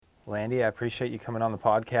Well, Andy, I appreciate you coming on the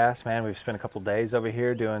podcast, man. We've spent a couple days over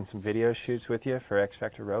here doing some video shoots with you for X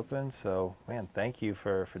Factor Roping. So, man, thank you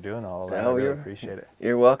for doing all of that. I really appreciate it.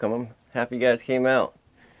 You're welcome. I'm happy you guys came out.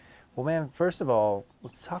 Well, man, first of all,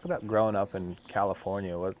 let's talk about growing up in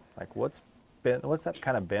California. What's that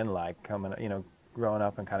kind of been like growing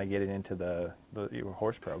up and kind of getting into your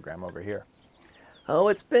horse program over here? Oh,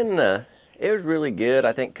 it was really good.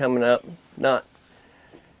 I think coming up,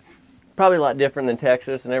 probably a lot different than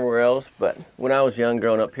Texas and everywhere else, but when I was young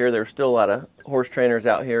growing up here, there were still a lot of horse trainers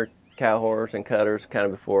out here, cow horse and cutters, kind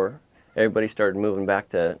of before everybody started moving back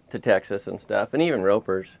to Texas and stuff, and even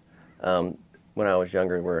ropers. When I was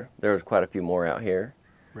younger, there was quite a few more out here.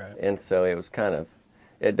 Right. And so it was kind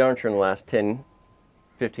of, darn sure in the last 10,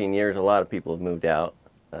 15 years, a lot of people have moved out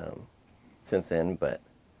since then, but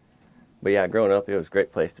yeah, growing up, it was a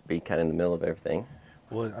great place to be kind of in the middle of everything.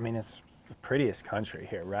 Well, I mean, it's the prettiest country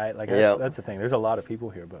here, right? That's the thing. There's a lot of people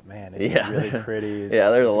here, but man, it's really pretty.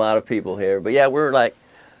 There's a lot of people here. But yeah, we're like,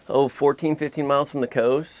 14, 15 miles from the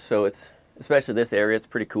coast, so it's, especially this area, it's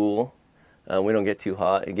pretty cool. We don't get too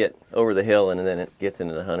hot. You get over the hill, and then it gets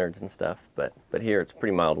into the hundreds and stuff. But here, it's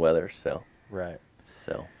pretty mild weather, so. Right.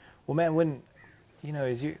 So. Well, man,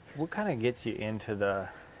 what kind of gets you into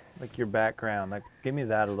your background? Give me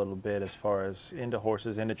that a little bit as far as into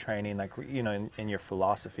horses, into training, in your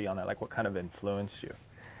philosophy on that. What kind of influenced you?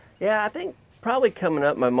 Yeah, I think probably coming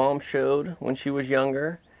up, my mom showed when she was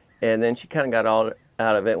younger, and then she kind of got all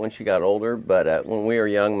out of it when she got older. But when we were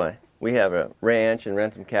young, we have a ranch and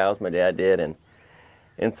ran some cows, my dad did, and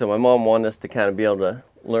so my mom wanted us to kind of be able to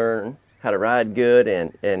learn how to ride good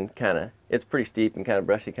and kind of, it's pretty steep and kind of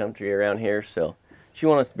brushy country around here, so she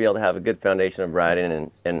wanted us to be able to have a good foundation of riding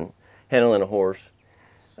and handling a horse,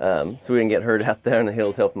 so we didn't get hurt out there in the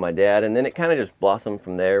hills helping my dad. And then it kind of just blossomed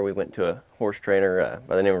from there. We went to a horse trainer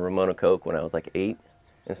by the name of Ramona Koch when I was like 8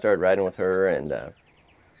 and started riding with her, and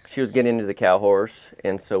she was getting into the cow horse,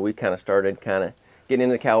 and so we kind of started getting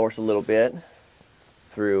into the cow horse a little bit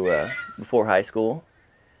through before high school.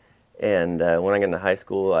 And when I got into high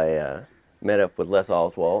school, I met up with Les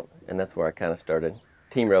Oswalt, and that's where I kind of started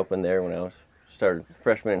team roping there when I started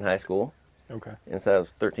freshman in high school. Okay. And so I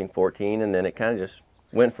was 13, 14, and then it kind of just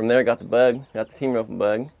went from there, got the team roping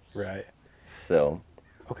bug. Right. So.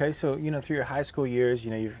 Okay, so, through your high school years,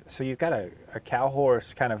 you've got a cow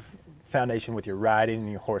horse kind of foundation with your riding and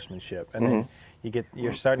your horsemanship, and then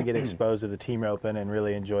you're starting to get exposed to the team roping and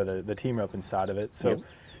really enjoy the team roping side of it. So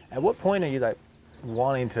at what point are you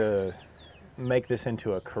wanting to make this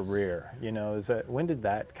into a career? When did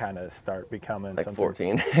that kind of start becoming something?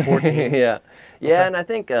 14. 14? Yeah. Okay. And I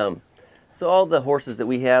think, so all the horses that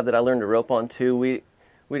we have that I learned to rope on too, we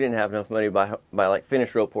didn't have enough money to buy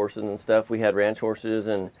finished rope horses and stuff. We had ranch horses,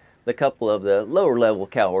 and the couple of the lower level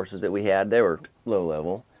cow horses that we had, they were low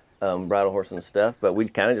level. Bridle horse and stuff, but we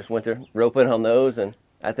kind of just went to roping on those, and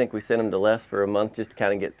I think we sent them to Les for a month just to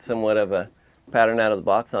kind of get somewhat of a pattern out of the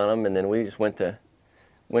box on them, and then we just went to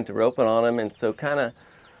roping on them. And so kind of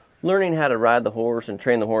learning how to ride the horse and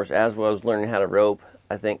train the horse as well as learning how to rope,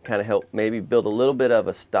 I think kind of helped maybe build a little bit of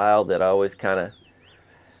a style that I always kind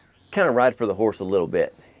of ride for the horse a little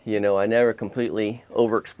bit. I never completely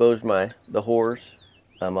overexposed the horse.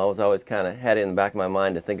 I was always kind of had it in the back of my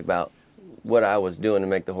mind to think about what I was doing to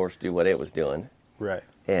make the horse do what it was doing. Right.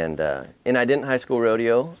 And I didn't high school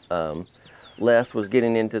rodeo. Les was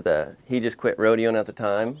getting into he just quit rodeoing at the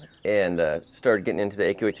time and started getting into the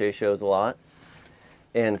AQHA shows a lot.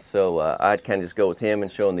 And so I'd kind of just go with him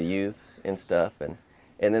and showing the youth and stuff. And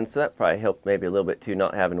then so that probably helped maybe a little bit too,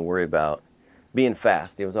 not having to worry about being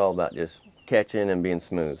fast. It was all about just catching and being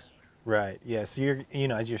smooth. Right. Yeah. So you're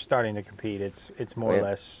as you're starting to compete, it's more or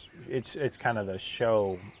less it's kind of the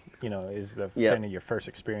show. Is the kind of your first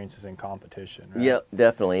experiences in competition, right? Yep,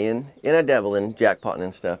 definitely. And I dabble in jackpotting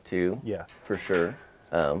and stuff too. Yeah. For sure.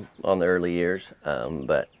 On the early years.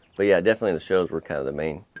 But yeah, definitely the shows were kind of the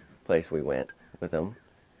main place we went with them.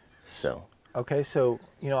 So. Okay, so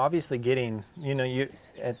obviously getting you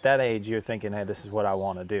at that age you're thinking, hey, this is what I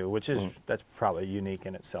want to do, which is that's probably unique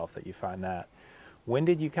in itself that you find that. When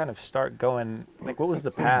did you kind of start going? What was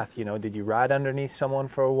the path? Did you ride underneath someone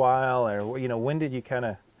for a while, or when did you kind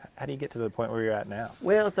of? How do you get to the point where you're at now?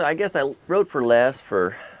 Well, so I guess I rode for Les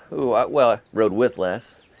I rode with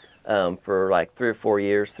Les for like 3 or 4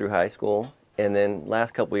 years through high school. And then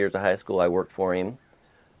last couple of years of high school, I worked for him.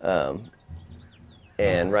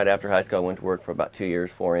 And right after high school, I went to work for about 2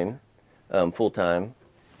 years for him, full time.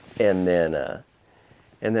 And then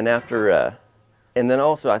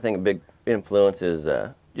also I think a big influence is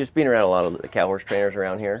just being around a lot of the cow horse trainers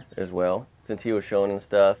around here as well, since he was showing and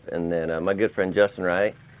stuff. And then my good friend Justin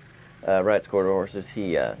Wright, Wright's Quarter Horses.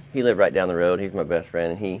 He lived right down the road. He's my best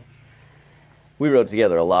friend, and we rode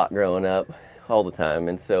together a lot growing up, all the time,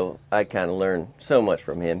 and so I kind of learned so much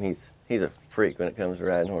from him. He's a freak when it comes to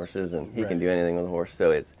riding horses, and he can do anything with a horse.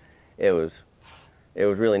 So it was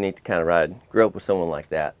really neat to kind of grow up with someone like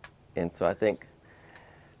that. And so I think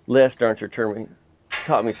Les Darncher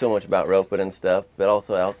taught me so much about roping and stuff, but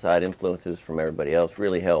also outside influences from everybody else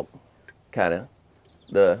really help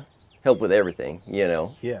help with everything, you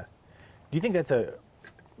know. Yeah. Do you think that's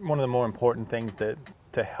one of the more important things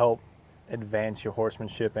to help advance your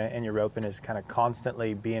horsemanship and your roping is kind of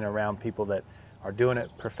constantly being around people that are doing it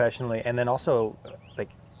professionally, and then also like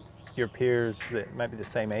your peers that might be the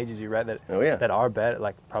same age as you, right? That are better,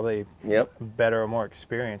 like probably better or more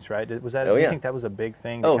experienced, right? Was that? Do you think that was a big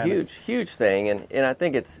thing? Huge thing, and I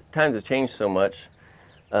think times have changed so much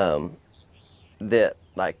that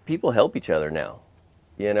like people help each other now.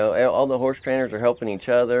 You know, all the horse trainers are helping each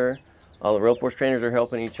other. All the rope horse trainers are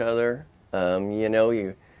helping each other. You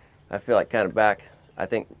know, I feel like kind of back, I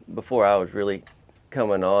think before I was really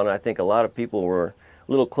coming on, I think a lot of people were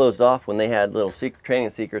a little closed off when they had little training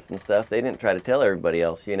secrets and stuff. They didn't try to tell everybody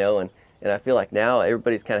else, you know, and I feel like now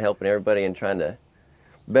everybody's kind of helping everybody and trying to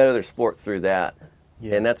better their sport through that.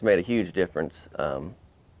 Yeah. And that's made a huge difference. And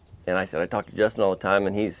I talk to Justin all the time,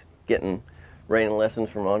 and he's getting reining lessons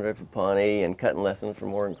from Andre Fapani and cutting lessons from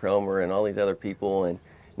Morgan Cromer and all these other people, and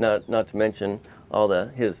not to mention all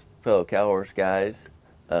his fellow cow horse guys.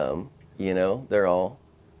 You know, they're all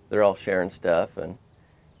sharing stuff, and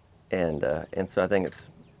so I think it's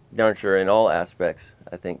darn sure in all aspects.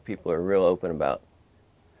 I think people are real open about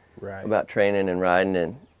training and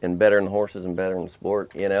riding and bettering the horses and bettering the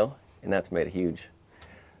sport, you know, and that's made a huge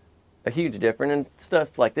difference. And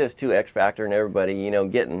stuff like this too, X Factor and everybody, you know,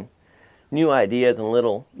 getting new ideas and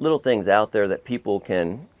little things out there that people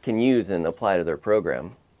can use and apply to their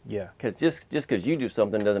program. Yeah. Because just because you do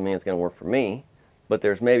something doesn't mean it's going to work for me, but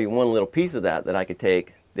there's maybe one little piece of that I could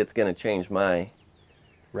take that's going to change my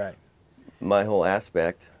whole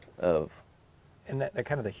aspect of. And that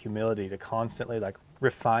kind of the humility to constantly like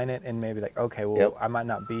refine it and maybe like, okay, well, I might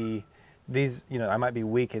not be I might be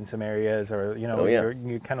weak in some areas, or, you know,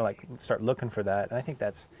 you kind of like start looking for that. And I think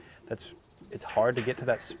that's it's hard to get to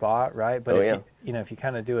that spot, right? But if you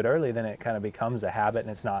kind of do it early, then it kind of becomes a habit, and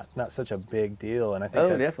it's not such a big deal. And I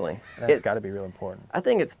think definitely that's got to be real important. I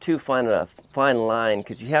think it's too fine a fine line,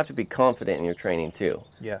 because you have to be confident in your training too.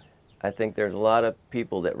 Yeah. I think there's a lot of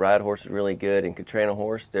people that ride horses really good and could train a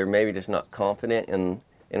horse. They're maybe just not confident in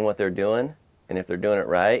what they're doing, and if they're doing it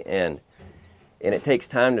right, and it takes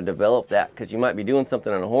time to develop that, because you might be doing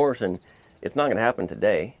something on a horse and it's not going to happen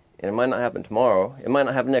today. And it might not happen tomorrow. It might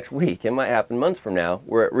not happen next week. It might happen months from now,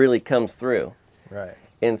 where it really comes through. Right.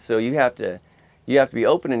 And so you have to be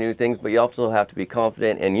open to new things, but you also have to be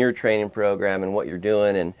confident in your training program and what you're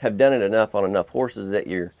doing, and have done it enough on enough horses that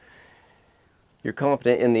you're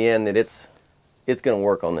confident in the end that it's going to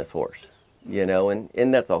work on this horse. You know,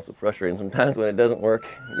 and that's also frustrating sometimes when it doesn't work.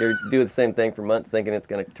 You do the same thing for months thinking it's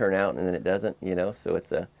going to turn out, and then it doesn't. You know, so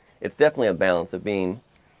it's definitely a balance of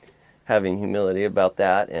having humility about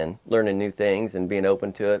that and learning new things and being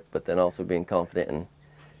open to it, but then also being confident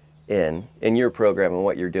in your program and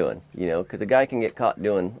what you're doing, you know, because a guy can get caught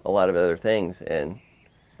doing a lot of other things and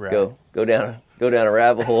go down a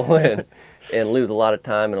rabbit hole and lose a lot of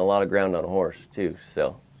time and a lot of ground on a horse too.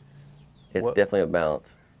 So it's definitely a balance.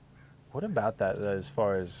 What about that as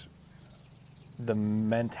far as the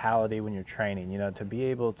mentality when you're training, you know, to be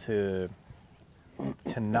able to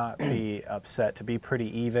not be upset, to be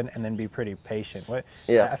pretty even, and then be pretty patient?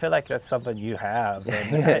 I feel like that's something you have.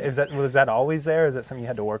 And was that always there? Or is that something you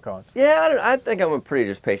had to work on? Yeah, I think I'm a pretty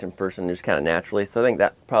just patient person, just kind of naturally. So I think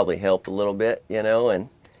that probably helped a little bit, you know. And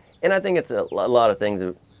I think it's a lot of things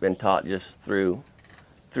have been taught just through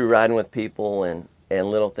riding with people and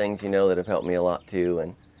little things, you know, that have helped me a lot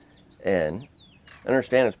too. And I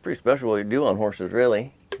understand it's pretty special what you do on horses,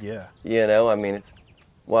 really. Yeah. You know, I mean, it's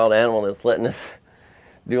a wild animal that's letting us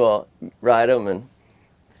ride them and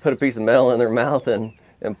put a piece of metal in their mouth and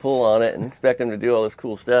pull on it and expect them to do all this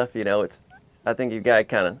cool stuff. You know, I think your guy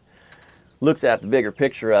kind of looks at the bigger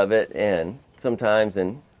picture of it, and sometimes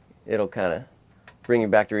it'll kind of bring you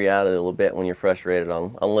back to reality a little bit when you're frustrated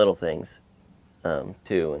on little things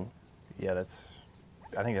too. And yeah,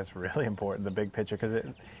 I think that's really important, the big picture, because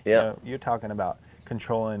you know, you're talking about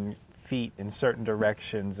controlling feet in certain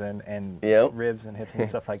directions and ribs and hips and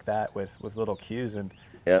stuff like that with little cues, and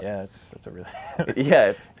it's a really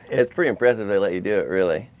it's pretty impressive they let you do it,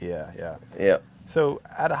 really. Yeah. So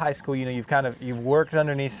out of high school, you know, you've worked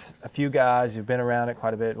underneath a few guys, you've been around it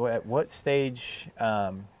quite a bit. At what stage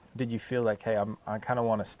did you feel like, hey, I kind of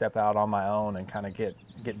want to step out on my own and kind of get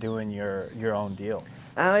doing your own deal?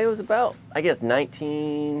 It was about, I guess,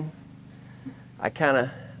 19. I don't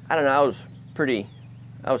know.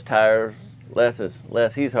 I was tired. Les,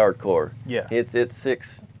 he's hardcore. Yeah. It's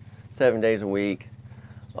 6, 7 days a week,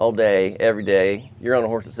 all day, every day. You're on a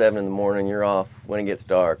horse at 7 in the morning. You're off when it gets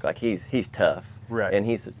dark. Like he's tough. Right. And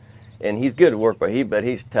he's good at work, but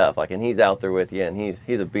he's tough. Like, and he's out there with you, and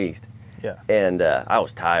he's a beast. Yeah. And I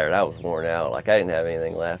was tired. I was worn out. Like I didn't have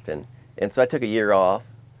anything left, and so I took a year off.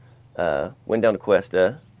 Went down to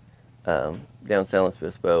Cuesta, down San Luis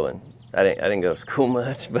Obispo, and I didn't go to school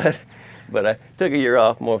much, but I took a year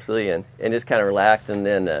off mostly and just kind of relaxed, and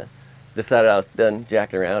then decided I was done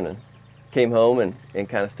jacking around and came home and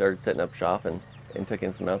kind of started setting up shop and took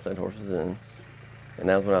in some outside horses, and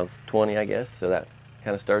that was when I was 20, I guess. So that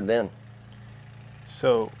kind of started then.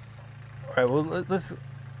 So, all right, well, let's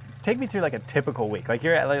take me through like a typical week. Like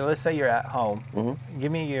let's say you're at home. Mm-hmm.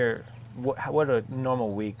 Give me what a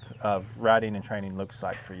normal week of riding and training looks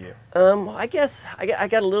like for you. I guess I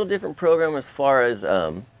got a little different program as far as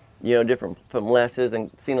different from Les's,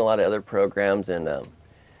 and seen a lot of other programs,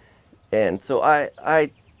 and so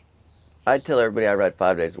I tell everybody I ride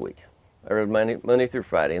 5 days a week. I ride Monday through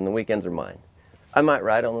Friday, and the weekends are mine. I might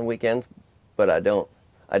ride on the weekends, but I don't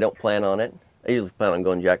plan on it. I usually plan on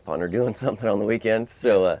going jackpotting or doing something on the weekends.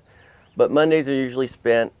 So, but Mondays are usually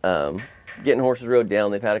spent getting horses rode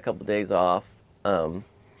down. They've had a couple days off.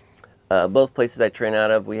 Both places I train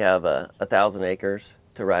out of, we have 1,000 acres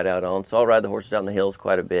to ride out on. So I'll ride the horses out in the hills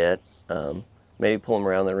quite a bit. Maybe pull them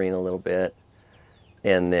around the arena a little bit,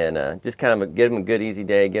 and then just kind of get them a good easy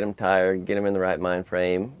day, get them tired, get them in the right mind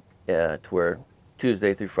frame, to where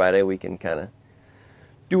Tuesday through Friday we can kind of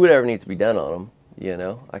do whatever needs to be done on them. You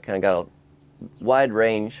know, I kind of got a wide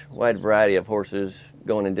variety of horses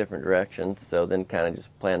going in different directions. So then kind of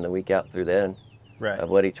just plan the week out through then, Right. of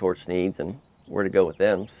what each horse needs and where to go with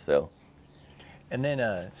them. So. And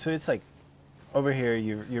then, so it's like over here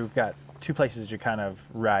you've got two places that you're kind of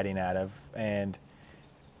riding out of, and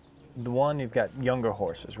the one you've got younger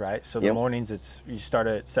horses, right? So the Yep. mornings you start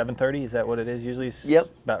at 7:30. Is that what it is usually? Yep.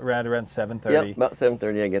 About around 7:30. Yep, about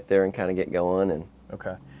 7:30 I get there and kind of get going. And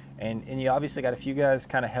Okay. And you obviously got a few guys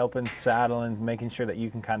kind of helping, saddling, making sure that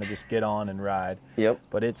you can kind of just get on and ride. Yep.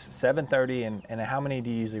 But it's 7:30, and how many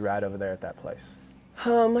do you usually ride over there at that place?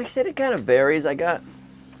 Like I said, it kind of varies. I got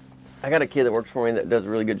a kid that works for me that does a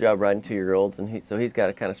really good job riding 2-year-olds, and he's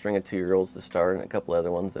got a kind of string of 2-year-olds to start, and a couple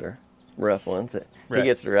other ones that are rough ones that Right. he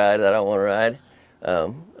gets to ride that I don't want to ride.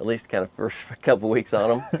 At least kind of first a couple weeks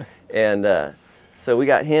on them, and so we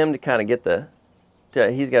got him to kind of get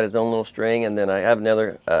he's got his own little string, and then I have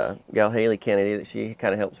another gal, Haley Kennedy, that she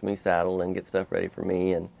kind of helps me saddle and get stuff ready for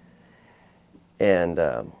me, and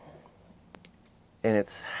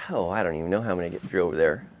it's, I don't even know how many I get through over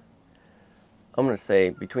there. I'm going to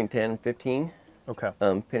say between 10 and 15, Okay.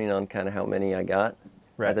 depending on kind of how many I got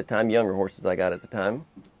Right. at the time, younger horses I got at the time.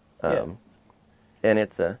 Yeah. And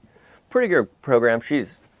it's a pretty good program.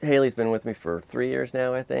 Haley's been with me for 3 years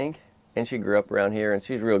now, I think, and she grew up around here, and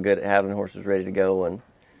she's real good at having horses ready to go, and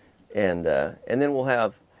then we'll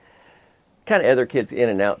have kind of other kids in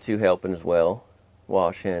and out too, helping as well,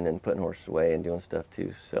 washing and putting horses away and doing stuff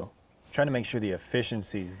too. So. Trying to make sure the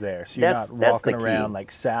efficiency's there, so you're That's not walking the key. around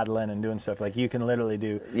like saddling and doing stuff. Like you can literally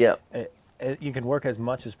do. Yep. You can work as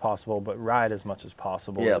much as possible, but ride as much as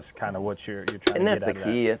possible. Yep. Is kind of what you're trying And to get that's out the of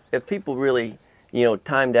key. that. If people really,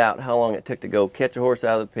 timed out how long it took to go catch a horse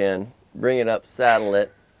out of the pen, bring it up, saddle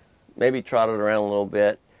it, maybe trot it around a little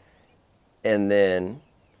bit, and then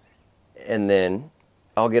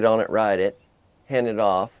I'll get on it, ride it, hand it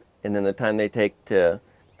off, and then the time they take to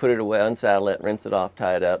put it away, unsaddle it, rinse it off,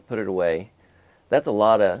 tie it up, put it away, that's a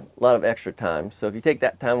lot of extra time. So if you take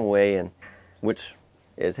that time away, and which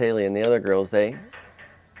is Haley and the other girls, they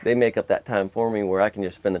make up that time for me, where I can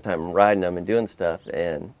just spend the time riding them and doing stuff,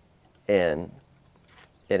 and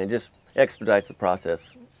it just expedites the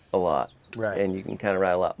process a lot. Right. And you can kind of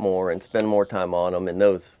ride a lot more and spend more time on them in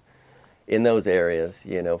those areas,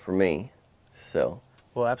 for me. So.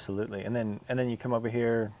 Well, absolutely. And then you come over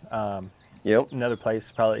here, Yep. another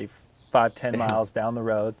place, probably 5-10 miles down the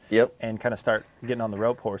road. Yep. And kind of start getting on the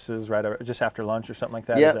rope horses just after lunch or something like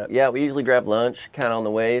that. Yeah, Is that, yeah. We usually grab lunch kind of on the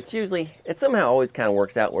way. It somehow always kind of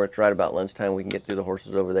works out where it's right about lunchtime. We can get through the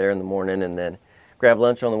horses over there in the morning, and then grab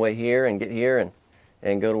lunch on the way here and get here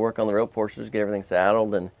and go to work on the rope horses, get everything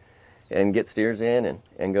saddled, and get steers in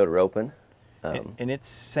and go to roping. And it's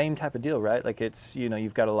same type of deal, right? Like it's,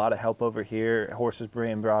 you've got a lot of help over here, horses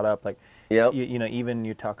being brought up. Like, Yep. even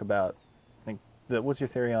you talk about, like what's your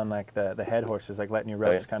theory on like the head horses, like letting your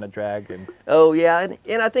ropes kind of drag and? Oh yeah,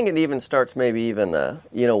 and I think it even starts maybe even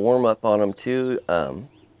warm up on them too.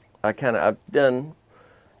 I've done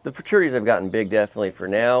the futurities have gotten big definitely for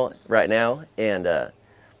right now, and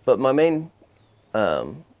but my main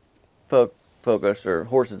focus or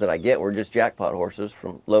horses that I get were just jackpot horses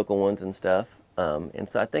from local ones and stuff, and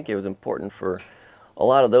so I think it was important for a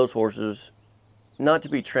lot of those horses not to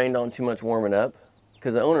be trained on too much warming up,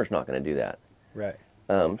 because the owner's not going to do that. Right.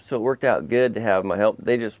 So it worked out good to have my help.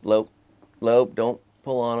 They just lope, don't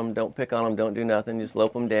pull on them, don't pick on them, don't do nothing, just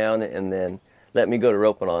lope them down, and then let me go to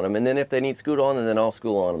roping on them. And then if they need school on them, then I'll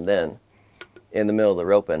school on them then in the middle of the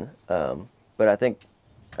roping. But I think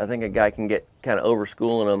a guy can get kind of over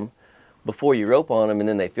schooling them before you rope on them, and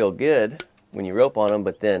then they feel good when you rope on them.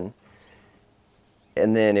 But then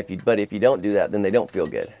if you don't do that, then they don't feel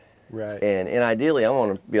good. Right. And ideally, I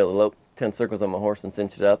want to be able to lope 10 circles on my horse and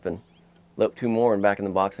cinch it up and lope 2 more and back in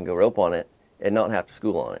the box and go rope on it and not have to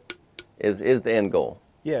school on it is the end goal.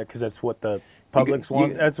 Yeah, because that's what the publics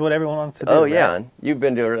want. That's what everyone wants to do. Oh, right? yeah. And you've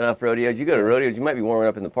been to enough rodeos. You go to rodeos, you might be warming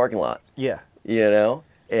up in the parking lot. Yeah. You know?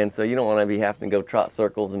 And so you don't want to be having to go trot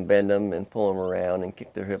circles and bend them and pull them around and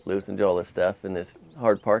kick their hip loose and do all this stuff in this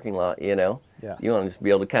hard parking lot, you know? Yeah. You want to just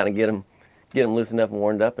be able to kind of get them loosened up and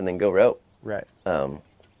warmed up and then go rope. Right.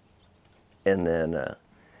 And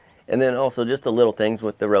then also just the little things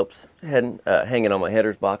with the ropes hanging on my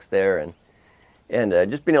header's box there, and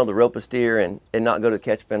just being able to rope a steer and not go to the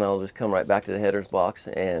catch pen. I'll just come right back to the header's box,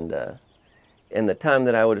 and the time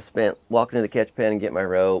that I would have spent walking to the catch pen and get my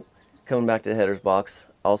rope, coming back to the header's box,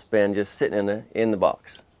 I'll spend just sitting in the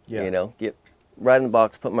box. Yeah. You know, get right in the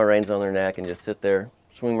box, put my reins on their neck, and just sit there,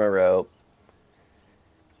 swing my rope,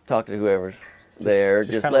 talk to whoever's there,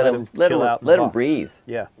 just let them breathe.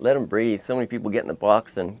 Yeah. Let them breathe. So many people get in the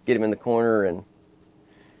box and get him in the corner, and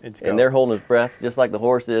they're holding his breath just like the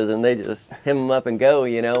horse is, and they just hem him up and go,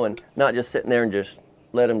 you know, and not just sitting there and just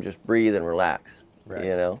let him just breathe and relax. Right.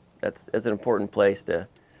 You know, that's an important place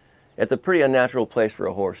it's a pretty unnatural place for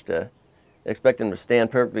a horse to expect him to stand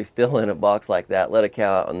perfectly still in a box like that, let a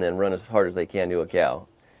cow out, and then run as hard as they can to a cow,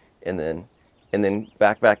 and then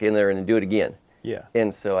back in there and do it again. Yeah.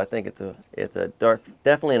 And so I think it's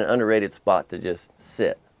definitely an underrated spot to just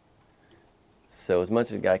sit. So as much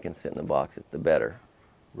as a guy can sit in the box, the better.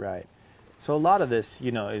 Right. So a lot of this,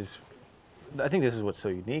 I think this is what's so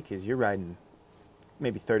unique is you're riding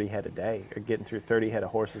maybe 30 head a day or getting through 30 head of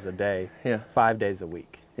horses a day, Yeah. 5 days a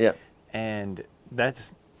week. Yeah. And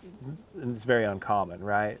it's very uncommon,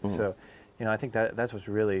 right? Mm-hmm. So, I think that's what's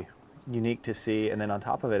really unique to see. And then on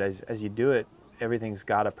top of it, as you do it, everything's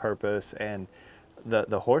got a purpose, and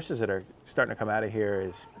the horses that are starting to come out of here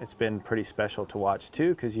it's been pretty special to watch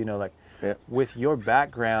too, because Yeah. with your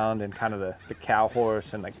background and kind of the cow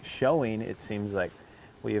horse and like showing, it seems like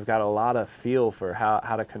you've got a lot of feel for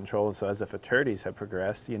how to control. So as the futurities have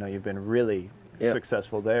progressed, you've been really Yeah.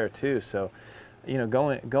 successful there too. So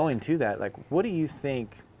going to that, like, what do you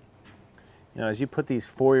think, as you put these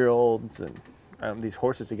 4-year-olds and these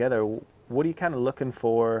horses together, what are you kind of looking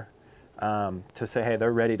for to say, hey,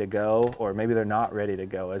 they're ready to go, or maybe they're not ready to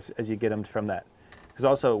go as you get them from that? Because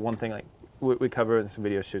also one thing, like we cover in some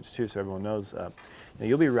video shoots too, so everyone knows,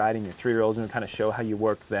 you'll be riding your 3-year-olds and kind of show how you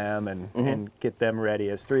work them and get them ready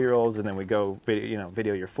as 3-year-olds, and then we go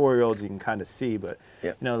video your 4-year-olds. You can kind of see, but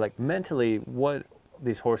Yeah. like mentally, what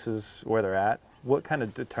these horses, where they're at, what kind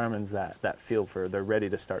of determines that feel for they're ready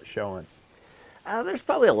to start showing? There's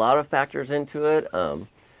probably a lot of factors into it.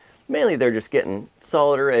 Mainly they're just getting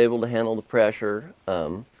solider, able to handle the pressure.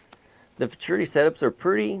 The futurity setups are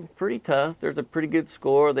pretty tough. There's a pretty good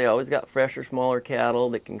score. They always got fresher, smaller cattle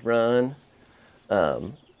that can run.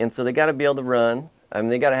 And so they got to be able to run. I mean,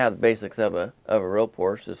 they got to have the basics of a rope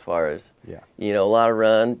horse as far as, a lot of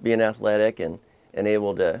run, being athletic and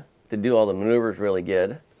able to do all the maneuvers really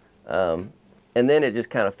good. And then it just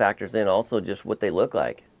kind of factors in also just what they look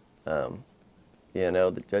like.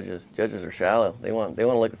 The judges are shallow. They want to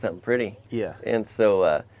look at something pretty. Yeah. And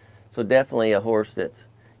so definitely a horse that's,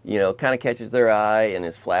 kind of catches their eye and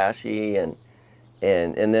is flashy and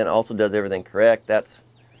then also does everything correct. That's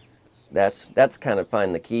kind of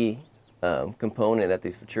finding the key component at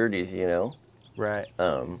these futurities, Right.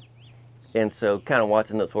 And so kind of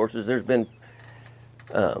watching those horses, there's been,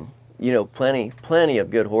 plenty of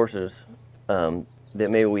good horses that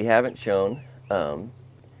maybe we haven't shown,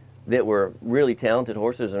 that were really talented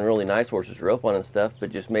horses and really nice horses to rope on and stuff, but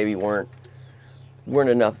just maybe weren't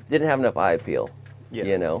enough, didn't have enough eye appeal,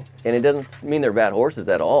 And it doesn't mean they're bad horses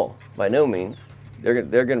at all, by no means. They're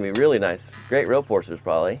going to be really nice, great rope horses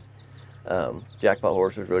probably, jackpot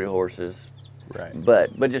horses, rodeo horses, Right.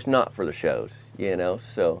 but just not for the shows, you know.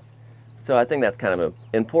 So I think that's kind of an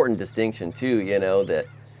important distinction too, you know, that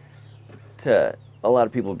to a lot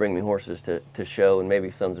of people bring me horses to show, and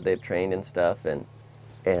maybe some that they've trained and stuff, and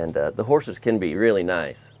the horses can be really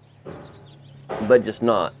nice, but just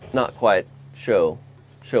not quite show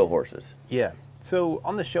horses. Yeah. So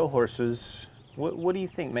on the show horses, what do you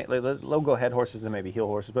think? Like, we'll go head horses and maybe heel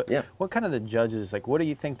horses, but Yeah. what kind of the judges, like, what do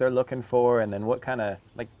you think they're looking for? And then what kind of,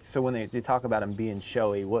 like, so when they talk about them being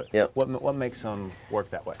showy, what makes them work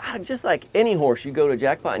that way? Just like any horse, you go to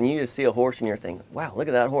Jackpot and you just see a horse and you're thinking, wow, look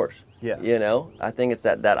at that horse. Yeah. You know, I think it's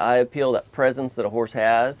that eye appeal, that presence that a horse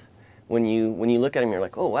has. When you look at him, you're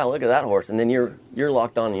like, oh wow, look at that horse, and then you're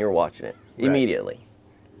locked on and you're watching it immediately.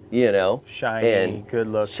 You know, Shiny, good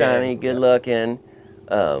looking,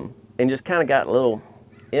 and just kind of got a little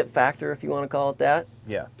it factor, if you want to call it that.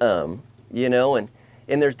 Yeah. You know, and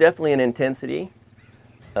there's definitely an intensity.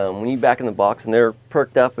 When you back in the box and they're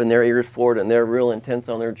perked up and their ears forward and they're real intense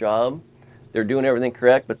on their job, they're doing everything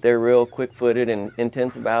correct, but they're real quick-footed and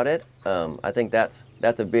intense about it. I think that's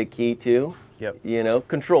a big key too. Yep. You know,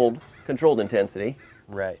 controlled intensity.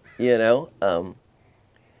 Right. You know,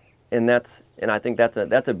 and I think that's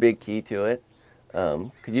a big key to it. 'Cause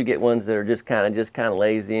you get ones that are just kind of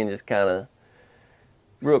lazy and just kind of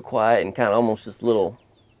real quiet and kind of almost just little,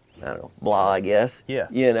 I don't know, blah, I guess. Yeah.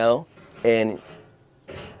 You know, and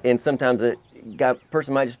sometimes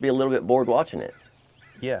person might just be a little bit bored watching it.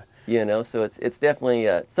 Yeah. You know, so it's definitely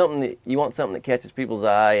something that you want, something that catches people's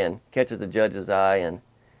eye and catches the judge's eye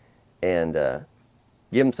and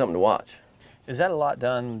give them something to watch. Is that a lot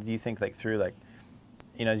done, do you think, like through, like,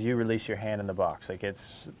 you know, as you release your hand in the box, like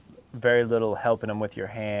it's very little helping them with your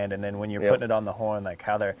hand, and then when you're putting it on the horn, like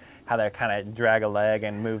how they're kind of drag a leg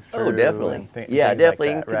and move through. Oh, definitely. And Yeah, things definitely.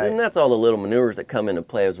 Like that, 'Cause right? then that's all the little maneuvers that come into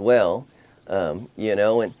play as well. You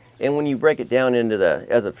know, and when you break it down into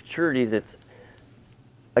as a futurities, it's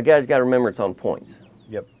a guy's got to remember it's on points.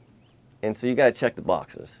 Yep. And so you got to check the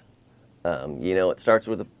boxes. You know, it starts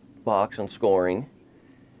with a box on scoring,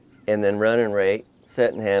 and then run and rate,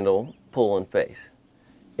 set and handle, pull and face.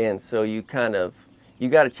 And so you got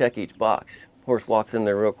to check each box. Horse walks in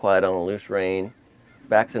there real quiet on a loose rein,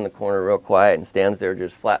 backs in the corner real quiet and stands there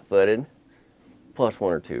just flat-footed, +1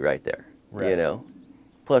 or 2 right there. Right. You know,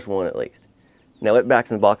 +1 at least. Now it backs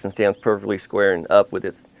in the box and stands perfectly square and up with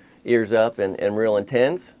its ears up and real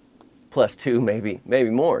intense, +2 maybe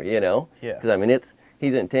more, you know. Yeah. Because I mean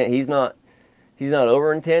he's intense. He's not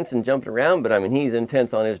over intense and jumping around, but I mean he's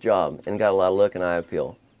intense on his job and got a lot of look and eye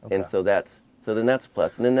appeal. Okay. And so then that's a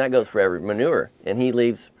plus. And then that goes for every manure. And he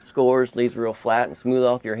leaves real flat and smooth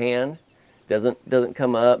off your hand. Doesn't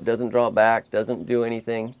come up, doesn't draw back, doesn't do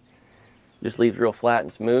anything. Just leaves real flat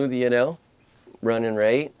and smooth, you know, run and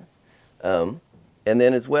rate. And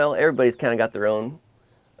then as well, everybody's kind of got their own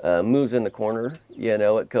moves in the corner. You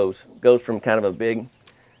know, it goes from kind of a big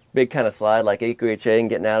kind of slide like AQHA and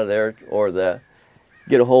getting out of there, or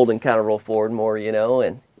get a hold and kind of roll forward more, you know.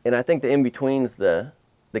 And I think the in-between's the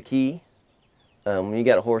key. When you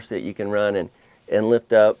got a horse that you can run and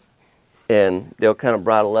lift up, and they'll kind of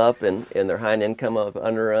bridle up and their hind end come up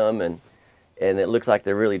under them, and it looks like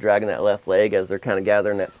they're really dragging that left leg as they're kind of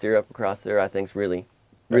gathering that steer up across there. I think it's really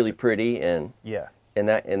pretty, and Yeah. and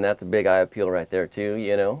that's a big eye appeal right there too,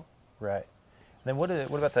 you know. Right. Then what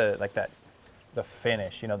about the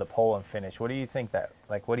finish? You know, the pole and finish. What do you think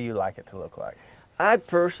what do you like it to look like? I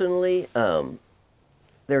personally,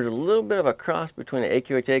 there's a little bit of a cross between the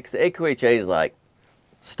AQHA, because the AQHA is like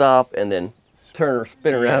stop and then turn or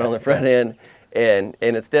spin around on the front end, and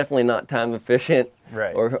it's definitely not time efficient,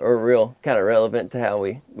 Right. or real kind of relevant to how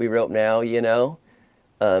we rope now, you know.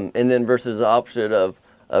 And then versus the opposite of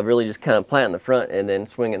really just kind of planting the front and then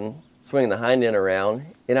swinging the hind end around.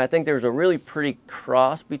 And I think there's a really pretty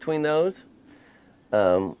cross between those.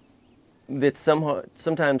 That's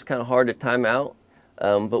sometimes kind of hard to time out,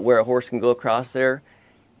 but where a horse can go across there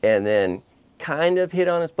and then kind of hit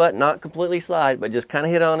on its butt, not completely slide, but just kind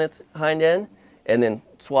of hit on its hind end and then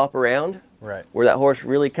swap around. Right. Where that horse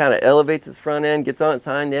really kind of elevates its front end, gets on its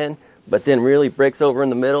hind end, but then really breaks over in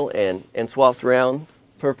the middle and swaps around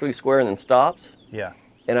perfectly square and then stops. Yeah.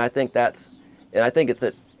 And I think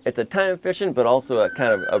it's a time efficient, but also a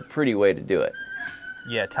kind of a pretty way to do it.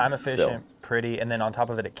 Yeah, time efficient, pretty, and then on top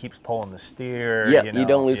of it, it keeps pulling the steer. Yeah, you know, you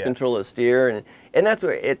don't lose control of the steer, and that's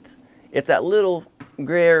where it's that little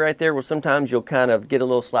gray area right there where sometimes you'll kind of get a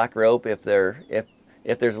little slack rope if there's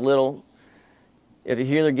a little, if a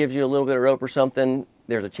healer gives you a little bit of rope or something,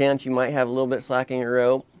 there's a chance you might have a little bit slacking your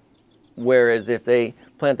rope. Whereas if they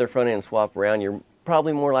plant their front end and swap around, you're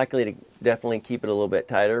probably more likely to definitely keep it a little bit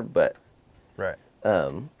tighter. But Right.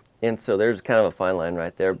 And so there's kind of a fine line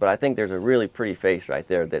right there, but I think there's a really pretty face right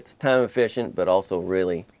there that's time efficient, but also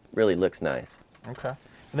really, really looks nice. Okay.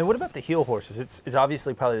 And then what about the heel horses? It's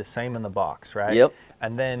obviously probably the same in the box, right? Yep.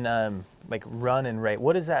 And then like run and rate.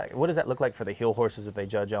 What does that look like for the heel horses that they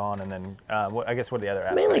judge on? And then I guess what are the other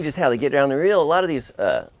aspects? Mainly just how they get down the reel. A lot of these,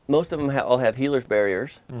 most of them all have heeler's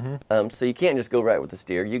barriers, so you can't just go right with the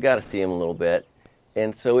steer. You got to see them a little bit,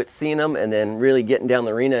 and so it's seeing them and then really getting down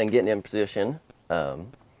the arena and getting in position.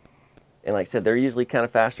 And like I said, they're usually kind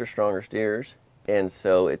of faster, stronger steers, and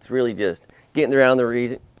so it's really just getting around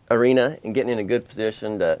the arena and getting in a good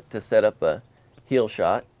position to set up a heel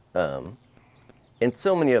shot. And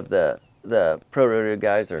so many of the pro rodeo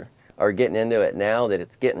guys are getting into it now that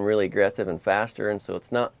it's getting really aggressive and faster, and so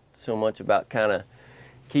it's not so much about kind of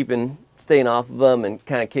staying off of them and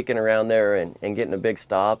kind of kicking around there and getting a big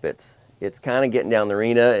stop. It's kind of getting down the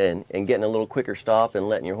arena and getting a little quicker stop and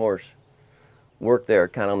letting your horse work there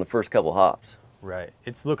kind of on the first couple hops. Right.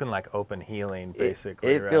 It's looking like open heeling,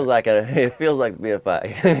 basically. It feels like it feels like the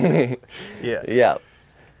BFI. Yeah. Yeah.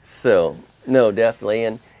 So no, definitely.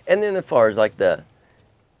 And then as far as like the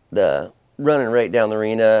running right down the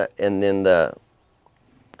arena, and then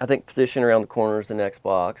I think position around the corner is the next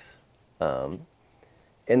box. And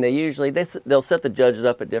they usually they'll set the judges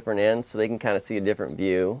up at different ends so they can kind of see a different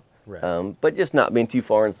view. Right. But just not being too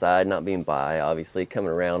far inside, not being by, obviously coming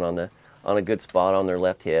around on a good spot on their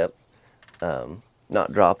left hip.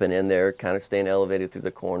 Not dropping in there, kind of staying elevated through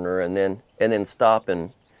the corner, and then stop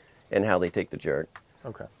and how they take the jerk.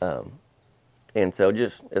 Okay. And so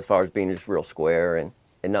just as far as being just real square and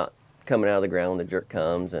not coming out of the ground when the jerk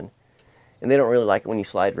comes, and they don't really like it when you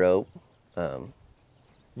slide rope.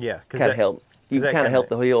 Yeah. Kind of help. You that kind of help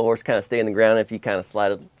kinda- the heel horse kind of stay in the ground if you kind of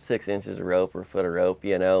slide 6 inches of rope or a foot of rope,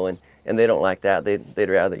 and they don't like that. They'd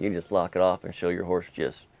rather you just lock it off and show your horse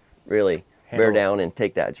just really bear Handle it. down and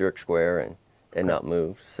take that jerk square and not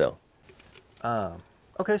move. So.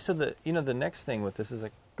 Okay, so the next thing with this is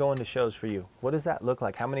like going to shows for you. What does that look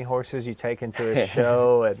like? How many horses you take into a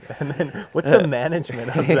show, and then what's the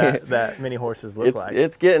management of that many horses look like?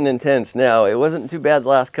 It's getting intense now. It wasn't too bad the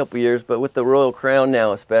last couple of years, but with the Royal Crown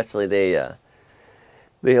now especially,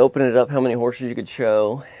 they open it up how many horses you could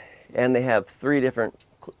show, and they have 3 different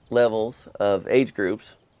levels of age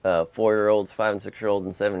groups: 4-year-olds, 5 and 6-year-olds,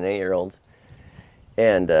 and 7 and 8-year-olds.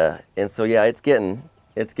 And so yeah, it's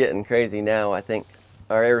getting crazy now. I think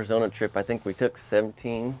our Arizona trip, I think we took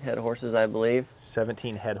 17 head of horses, I believe.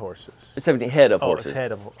 17 head horses. 17 head of Oh, horses. it's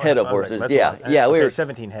head of Head of I was like, horses. that's Yeah, a lot. yeah. Okay, We were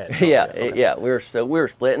 17 head. Yeah, Okay. yeah. We were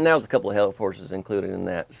split, and there was a couple of head of horses included in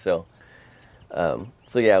that. So,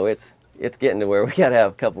 so yeah, it's getting to where we got to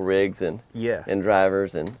have a couple rigs and Yeah. and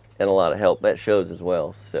drivers and a lot of help at shows as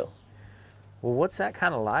well. So. Well, what's that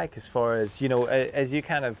kind of like as far as, as you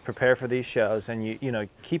kind of prepare for these shows and you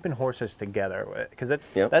keeping horses together? Because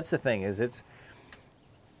that's the thing is it's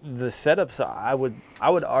the setups. I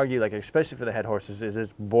would argue, like, especially for the head horses, is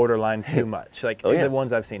it's borderline too much. Like Oh, yeah. the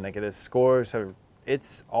ones I've seen, like the scores are,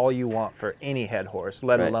 it's all you want for any head horse,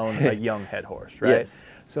 let Right. alone a young head horse, right? Yes.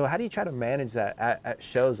 So how do you try to manage that at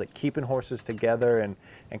shows, like keeping horses together and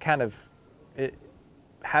kind of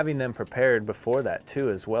having them prepared before that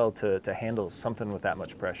too as well to handle something with that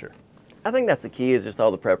much pressure? I think that's the key, is just all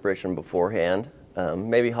the preparation beforehand.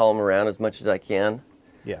 Maybe haul them around as much as I can.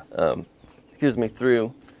 Yeah.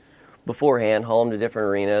 Through beforehand, haul them to different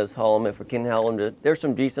arenas, haul them if we can, haul them to, there's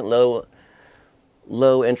some decent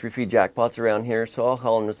low entry fee jackpots around here, so I'll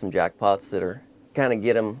haul them to some jackpots that are kind of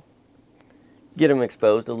get them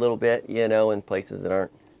exposed a little bit, in places that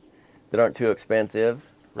aren't too expensive.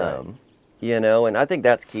 Right. And I think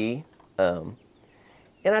that's key. And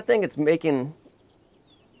I think it's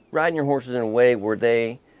riding your horses in a way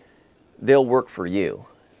where they'll work for you.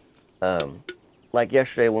 Like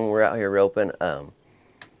yesterday when we were out here roping,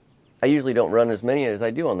 I usually don't run as many as I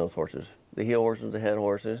do on those horses, the heel horses, the head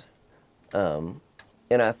horses. And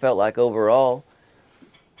I felt like overall,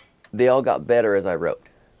 they all got better as I roped.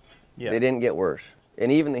 Yeah. They didn't get worse.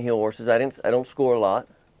 And even the heel horses, I don't score a lot.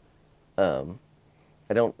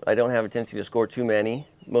 I don't have a tendency to score too many.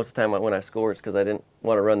 Most of the time when I score, it's because I didn't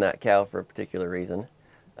want to run that cow for a particular reason.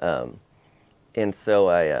 And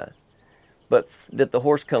so but that the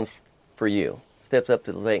horse comes for you, steps up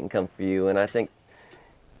to the plate and comes for you. And I think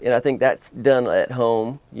that's done at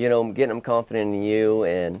home, getting them confident in you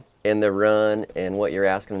and their run and what you're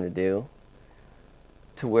asking them to do,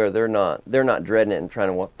 to where they're not dreading it and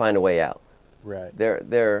trying to find a way out. Right.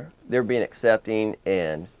 They're being accepting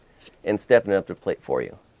and stepping up to the plate for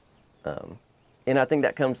you. And I think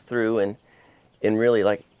that comes through in really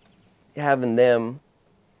like having them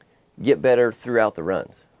get better throughout the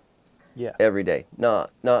runs. Yeah. every day,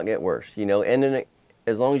 not get worse. You know,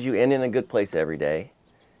 as long as you end in a good place every day,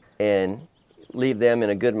 and leave them in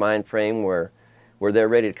a good mind frame where they're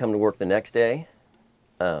ready to come to work the next day.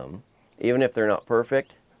 Even if they're not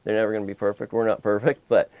perfect, they're never going to be perfect. We're not perfect,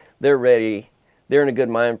 but they're ready. They're in a good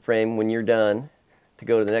mind frame when you're done to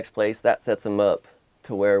go to the next place. That sets them up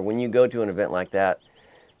to where when you go to an event like that,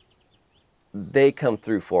 they come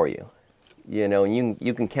through for you. You know, and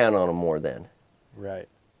you can count on them more then. Right.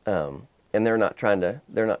 And they're not trying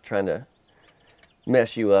to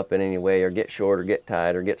mess you up in any way, or get short, or get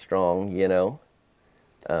tight, or get strong. You know.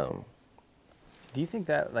 Do you think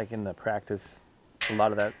that, like, in the practice, a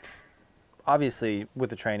lot of that's obviously with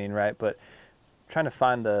the training, right? But trying to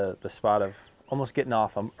find the spot of almost getting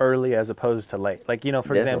off them early as opposed to late. Like, you know,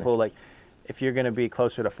 for Definitely. example, like if you're going to be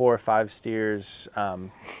closer to 4 or 5 steers,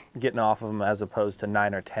 getting off of them as opposed to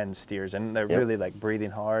 9 or 10 steers, and they're Yep. really like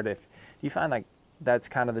breathing hard. If you find like that's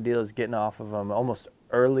kind of the deal, is getting off of them almost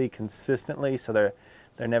early consistently, so they're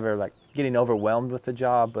never like getting overwhelmed with the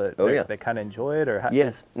job, but Oh, yeah. they kind of enjoy it, or how,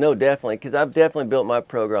 Yes, no, definitely, because I've definitely built my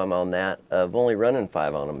program on that of only running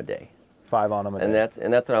 5 on them a day. 5 on them a day.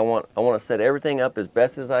 And that's what I want. I want to set everything up as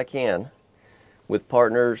best as I can with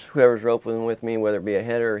partners, whoever's roping with me, whether it be a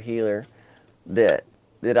header or healer, that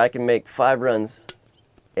I can make 5 runs,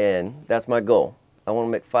 and that's my goal. I want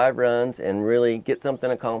to make 5 runs and really get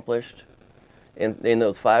something accomplished in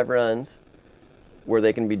those 5 runs where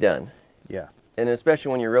they can be done. Yeah. And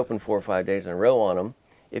especially when you're roping 4 or 5 days in a row on them,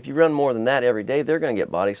 if you run more than that every day, they're going to get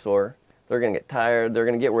body sore, they're going to get tired, they're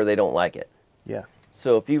going to get where they don't like it. Yeah.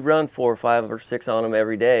 So if you run 4 or 5 or 6 on them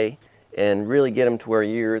every day and really get them to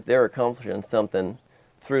where they're accomplishing something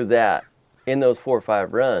through that in those 4 or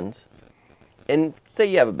 5 runs, and say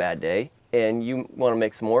you have a bad day and you want to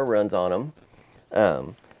make some more runs on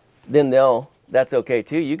them, then that's okay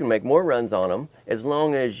too. You can make more runs on them as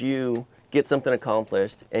long as you get something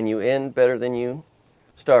accomplished and you end better than you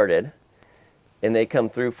started, and they come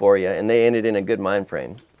through for you and they ended in a good mind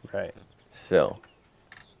frame. Right. So,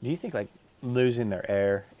 Do you think like losing their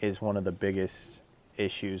air is one of the biggest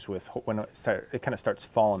issues with when it kind of starts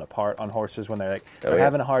falling apart on horses when they're like they're yeah.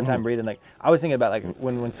 having a hard time breathing? Like I was thinking about like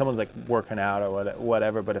when someone's like working out or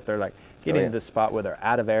whatever, but if they're like getting yeah. to the spot where they're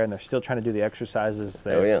out of air and they're still trying to do the exercises,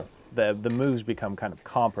 yeah. the moves become kind of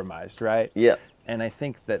compromised, right? Yeah. And I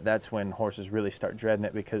think that's when horses really start dreading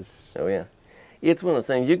it because Oh yeah. It's one of those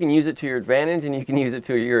things, you can use it to your advantage and you can use it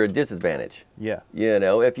to your disadvantage. yeah, You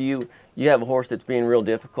know, if you have a horse that's being real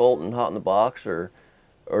difficult and hot in the box or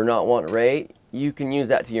not wanting to rate, you can use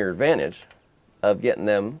that to your advantage of get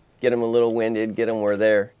them a little winded, get them where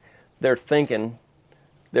they're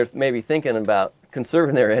maybe thinking about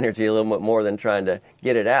conserving their energy a little bit more than trying to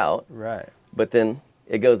get it out. right. But then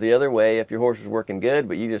it goes the other way if your horse is working good,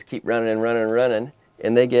 but you just keep running and running and running,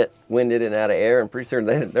 and they get winded and out of air, and pretty soon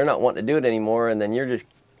they're not wanting to do it anymore, and then you're just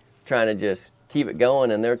trying to just keep it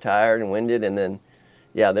going, and they're tired and winded, and then,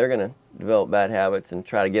 yeah, they're going to develop bad habits and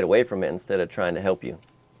try to get away from it instead of trying to help you.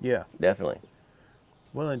 Yeah. Definitely.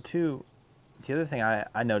 Well, and two, the other thing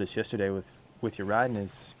I noticed yesterday with your riding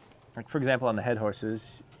is, like, for example, on the head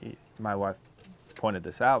horses, my wife pointed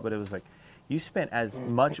this out, but it was like you spent as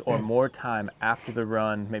much or more time after the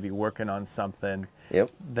run maybe working on something Yep.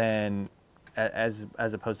 than as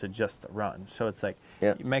opposed to just the run. So it's like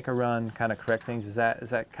Yeah. you make a run, kind of correct things. Is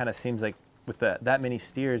that kind of seems like with that many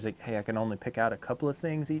steers, like, hey, I can only pick out a couple of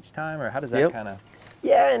things each time, or how does that Yep. kind of?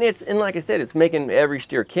 Yeah, and like I said, it's making every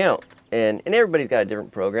steer count, and everybody's got a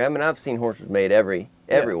different program, and I've seen horses made every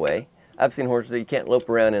way. I've seen horses that you can't lope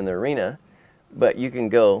around in the arena, but you can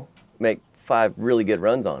go make 5 really good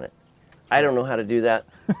runs on it. I don't know how to do that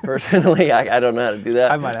personally. I don't know how to do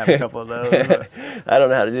that. I might have a couple of those. But I don't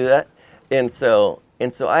know how to do that, and so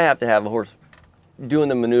I have to have a horse doing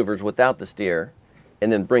the maneuvers without the steer,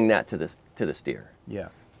 and then bring that to the steer. yeah,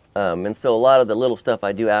 And so a lot of the little stuff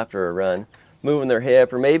I do after a run, moving their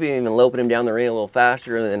hip, or maybe even loping them down the arena a little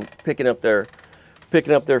faster, and then picking up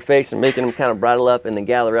their face and making them kind of bridle up, and then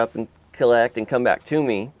gather up and collect and come back to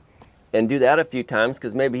me, and do that a few times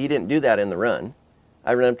because maybe he didn't do that in the run.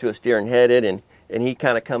 I ran up to a steer and headed, and he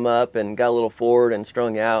kind of come up and got a little forward and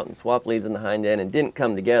strung out and swap leads in the hind end and didn't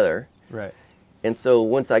come together. right. And so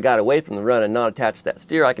once I got away from the run and not attached to that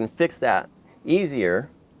steer, I can fix that easier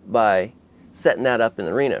by setting that up in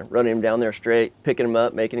the arena, running him down there straight, picking him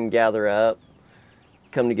up, making him gather up,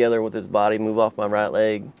 come together with his body, move off my right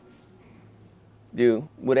leg, do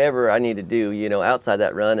whatever I need to do, you know, outside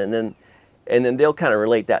that run, and then they'll kind of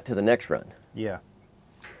relate that to the next run. Yeah,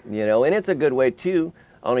 You know, and it's a good way too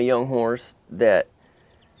on a young horse that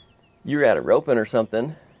you're at a roping or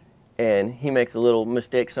something, and he makes a little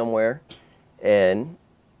mistake somewhere, and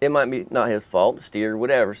it might be not his fault, steer,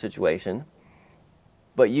 whatever situation,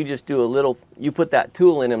 but you just do a little, you put that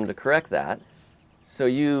tool in him to correct that. So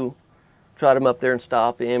you trot him up there and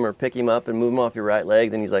stop him or pick him up and move him off your right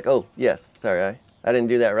leg. Then he's like, oh, yes, sorry, I didn't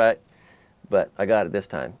do that right, but I got it this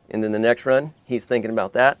time. And then the next run, he's thinking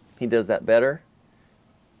about that. He does that better.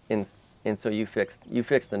 And so you fix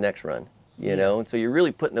the next run, you know? And so you're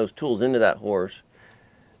really putting those tools into that horse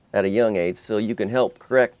at a young age so you can help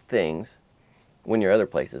correct things when you're other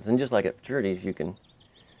places. And just like at futurities, you can,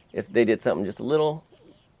 if they did something just a little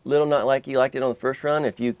not like you liked it on the first run,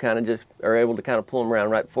 if you kind of just are able to kind of pull them around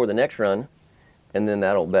right before the next run, and then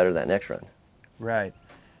that'll better that next run. Right.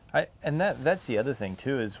 And that's the other thing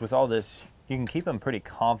too, is with all this, you can keep them pretty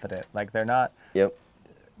confident. Like they're not. Yep.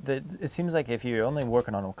 It seems like if you're only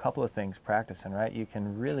working on a couple of things practicing, right, you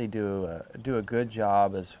can really do a good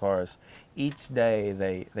job as far as each day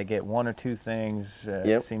they get one or two things,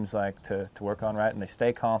 it seems like, to work on, right, and they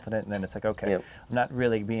stay confident, and then it's like, okay, I'm not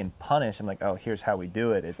really being punished. I'm like, oh, here's how we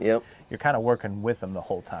do it. It's you're kind of working with them the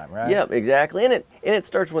whole time, right? Yep, exactly. And it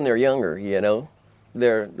starts when they're younger, you know.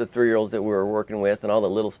 They're the 3-year-olds that we were working with and all the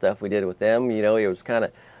little stuff we did with them, you know. It was kind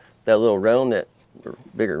of that little roan or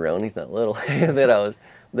bigger roan, he's not little,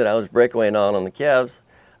 that I was breakawaying on the calves.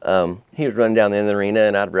 He was running down the end of the arena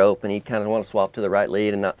and I'd rope and he'd kind of want to swap to the right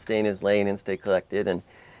lead and not stay in his lane and stay collected.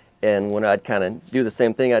 And when I'd kind of do the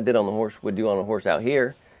same thing I did on the horse, would do on a horse out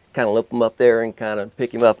here, kind of lift him up there and kind of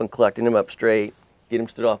pick him up and collecting him up straight, get him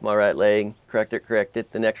stood off my right leg, correct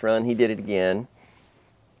it. The next run he did it again,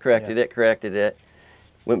 corrected it,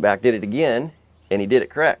 went back, did it again, and he did it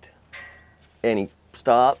correct. And he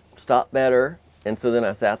stopped better. And so then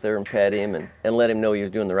I sat there and pet him and let him know he was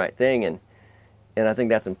doing the right thing. And I think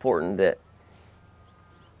that's important, that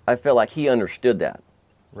I felt like he understood that.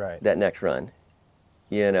 Right. That next run.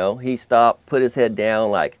 You know, he stopped, put his head down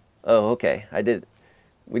like, oh, okay, I did it.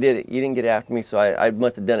 We did it. You didn't get after me, so I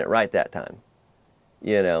must have done it right that time.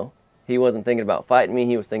 You know, he wasn't thinking about fighting me.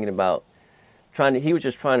 He was thinking about he was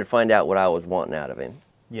just trying to find out what I was wanting out of him.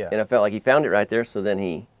 Yeah. And I felt like he found it right there, so then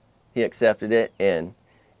he accepted it, and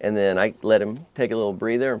then I let him take a little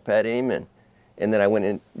breather and pet him, and then I went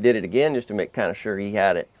and did it again just to make kind of sure he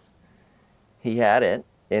had it. He had it,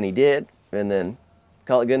 and he did, and then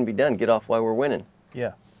call it good and be done. Get off while we're winning.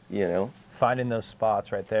 Yeah. You know? Finding those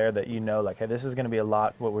spots right there that you know, like, hey, this is going to be a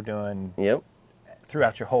lot what we're doing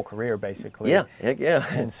throughout your whole career, basically. Yeah, heck yeah.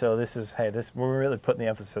 And so we're really putting the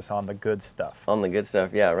emphasis on the good stuff. On the good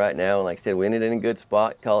stuff, yeah, right now. Like I said, we ended in a good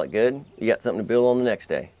spot, call it good. You got something to build on the next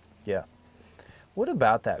day. Yeah. What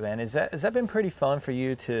about that, man? Has that been pretty fun for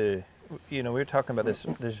you to, you know, we were talking about this,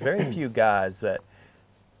 there's very few guys that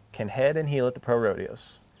can head and heel at the pro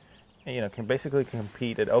rodeos, you know, can basically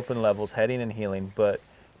compete at open levels, heading and heeling, but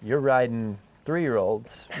you're riding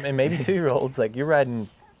 3-year-olds and maybe 2-year-olds, like you're riding,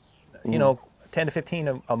 you know, 10 to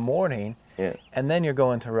 15 a morning, and then you're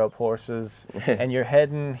going to rope horses, and you're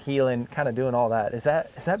heading, heeling, kind of doing all that. Has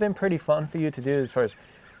that been pretty fun for you to do as far as,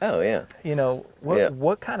 oh, yeah. You know, what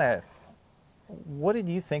did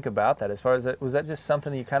you think about that? As far as was that just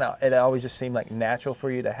something that it always just seemed like natural for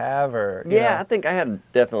you to have, or? You know? I think I had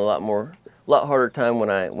definitely a lot harder time when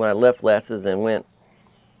I left lessons and went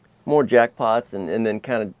more jackpots and then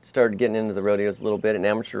kind of started getting into the rodeos a little bit and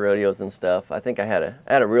amateur rodeos and stuff. I think I had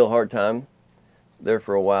a real hard time there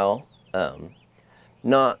for a while,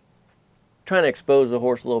 not trying to expose the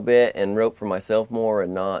horse a little bit and rope for myself more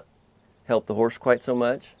and not help the horse quite so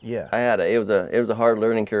much. Yeah. It was a hard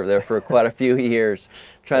learning curve there for quite a few years,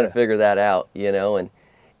 trying to figure that out, you know, and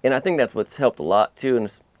I think that's what's helped a lot too,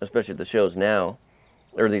 and especially at the shows now,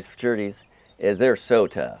 or these futurities, is they're so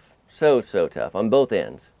tough, so tough on both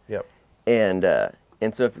ends. Yep. And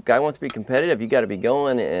so if a guy wants to be competitive, you got to be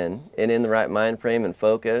going and in the right mind frame and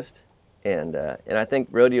focused, and I think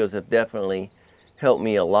rodeos have definitely helped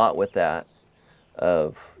me a lot with that,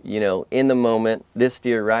 of, you know, in the moment, this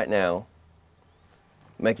steer right now,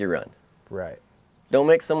 make your run. Right. Don't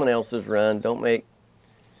make someone else's run. Don't make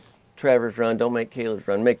Trevor's run. Don't make Caleb's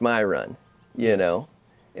run. Make my run, you know,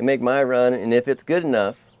 and make my run. And if it's good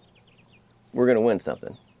enough, we're going to win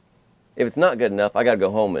something. If it's not good enough, I got to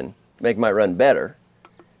go home and make my run better.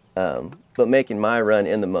 But making my run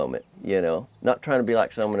in the moment, you know, not trying to be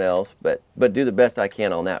like someone else, but do the best I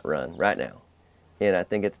can on that run right now. And I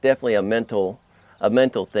think it's definitely a mental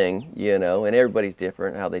thing, you know, and everybody's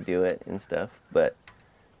different how they do it and stuff. But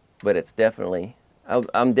it's definitely,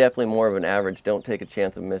 I'm definitely more of an average, don't take a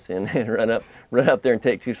chance of missing and run up there and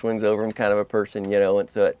take 2 swings over them kind of a person, you know. And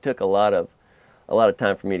so it took a lot of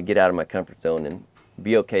time for me to get out of my comfort zone and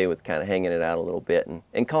be okay with kind of hanging it out a little bit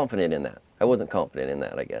and confident in that. I wasn't confident in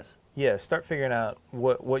that, I guess. Yeah, start figuring out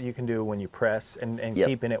what you can do when you press, and Yep.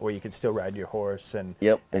 keeping it where you can still ride your horse,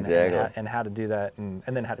 Yep, and exactly. and how to do that, and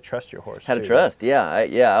then how to trust your horse How to too. trust, yeah.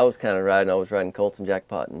 I was kind of riding. I was riding colts and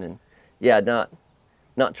jackpotting, and yeah, not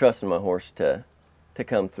trusting my horse to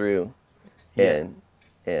come through, Yeah.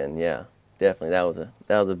 and yeah, definitely that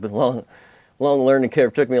was a bit long learning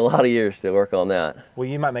curve. Took me a lot of years to work on that. Well,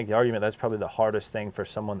 you might make the argument that's probably the hardest thing for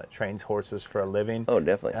someone that trains horses for a living. Oh,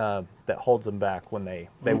 definitely. That holds them back when they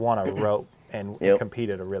want to rope and Yep. compete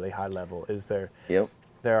at a really high level. Is Yep.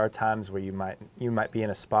 there are times where you might be in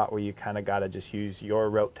a spot where you kind of got to just use your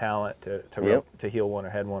rope talent to Yep. rope, to heel one or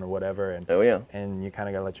head one or whatever, and Oh, yeah. and you kind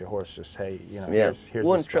of got to let your horse just, hey, Yeah. here's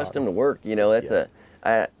Wouldn't the trust spot. him to work. That's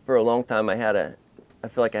Yeah. for a long time I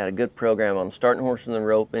feel like I had a good program on starting horses in the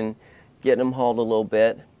roping, getting them hauled a little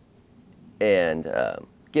bit, and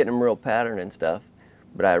getting them real patterned and stuff.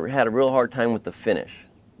 But I had a real hard time with the finish.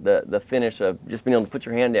 The finish of just being able to put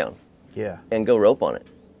your hand down Yeah. and go rope on it,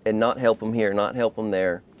 and not help them here, not help them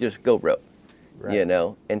there, just go rope, Right.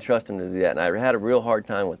 and trust them to do that. And I had a real hard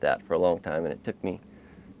time with that for a long time, and it took me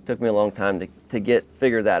a long time to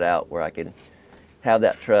figure that out, where I could have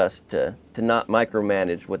that trust to not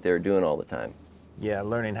micromanage what they were doing all the time. Yeah,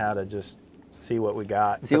 learning how to just see what we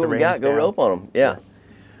got. See put what the we got, reins go down. rope on them. Yeah.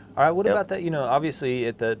 All right, what Yep. about that? Obviously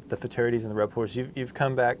at the futurities and the rope course, you've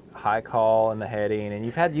come back high call and the heading, and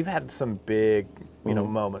you've had some big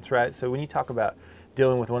Mm-hmm. moments, right? So when you talk about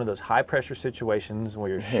dealing with one of those high pressure situations where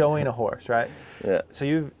you're showing a horse, right? Yeah. So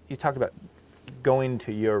you talked about going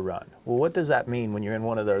to your run. Well, what does that mean when you're in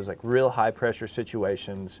one of those like real high pressure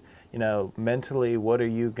situations? Mentally, what are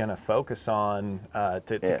you gonna focus on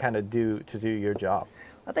to Yeah. kind of do your job?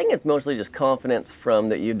 I think it's mostly just confidence from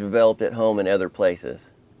that you developed at home and other places.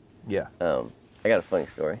 Yeah. I got a funny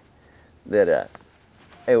story that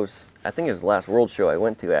I think it was the last World Show I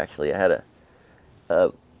went to, actually. I had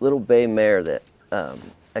a little bay mare that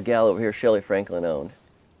a gal over here, Shelley Franklin, owned,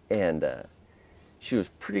 and she was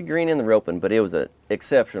pretty green in the roping, but it was an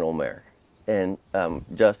exceptional mare. And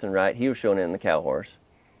Justin Wright, he was showing it in the cow horse,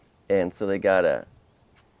 and so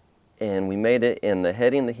and we made it in the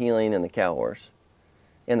heading, the heeling, and the cow horse,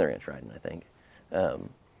 and the ranch riding, I think,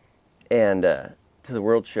 and to the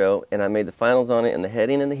World Show, and I made the finals on it in the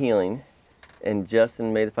heading and the heeling, and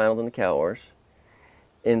Justin made the finals on the cow horse.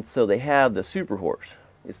 And so they have the super horse.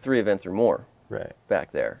 It's 3 events or more Right.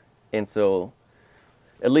 back there. And so,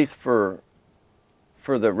 at least for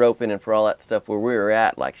the roping and for all that stuff where we were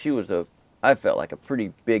at, like I felt like a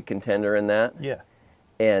pretty big contender in that. Yeah.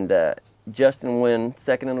 And Justin won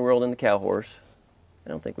second in the world in the cow horse. I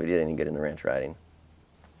don't think we did any good in the ranch riding.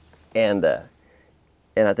 And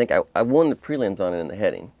I think I won the prelims on it in the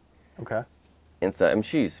heading. Okay. And so,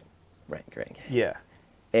 she's rank. Yeah.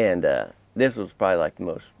 And this was probably like the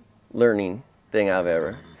most learning thing I've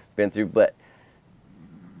ever been through.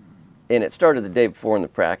 And it started the day before in the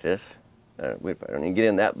practice. We probably don't need to get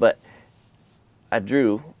into that, but I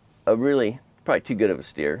drew a probably too good of a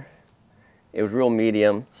steer. It was real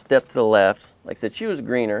medium, stepped to the left. Like I said, she was a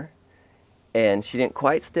greener, and she didn't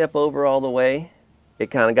quite step over all the way.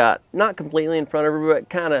 It kind of got, not completely in front of her, but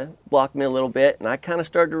kind of blocked me a little bit, and I kind of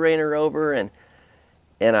started to rein her over, and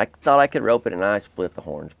I thought I could rope it, and I split the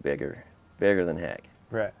horns bigger than heck,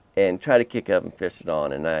 Right. and tried to kick up and fish it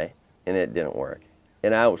on, and it didn't work,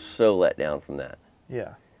 and I was so let down from that.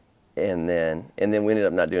 Yeah. And then we ended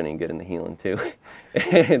up not doing any good in the heeling too,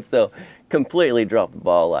 and so completely dropped the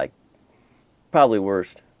ball, like probably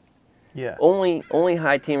worst. Yeah. Only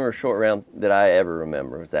high teamer short round that I ever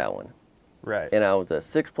remember was that one, Right. and I was a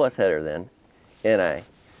 6+ header then, and I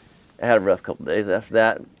had a rough couple days after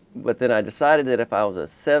that. But then I decided that if I was a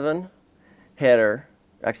 7 header,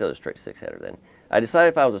 actually I was a straight 6 header then. I decided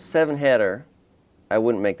if I was a 7 header, I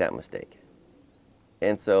wouldn't make that mistake.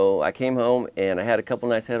 And so I came home and I had a couple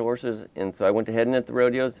nice head horses, and so I went to heading at the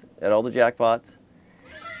rodeos at all the jackpots,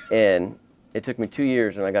 and it took me 2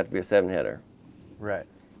 years and I got to be a 7 header. Right.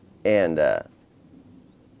 And so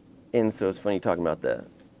it's funny talking about the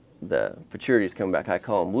futurities coming back. I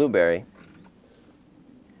call them Blueberry.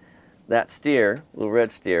 That steer, little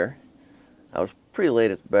red steer, I was pretty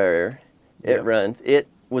late at the barrier. It Yep. runs. It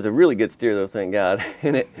was a really good steer though, thank God.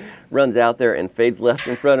 And it runs out there and fades left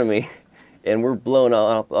in front of me, and we're blowing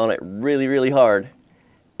up on it really, really hard.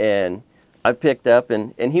 And I picked up,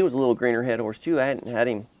 and he was a little greener head horse too. I hadn't had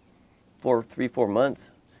him for 3-4 months.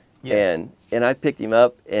 Yeah. And I picked him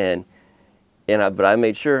up, but I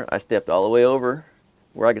made sure I stepped all the way over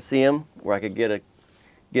where I could see him, where I could get a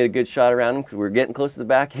good shot around him, because we were getting close to the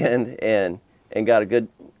back end, and got a good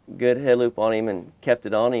head loop on him and kept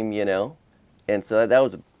it on him, And so that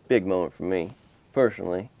was a big moment for me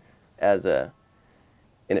personally, and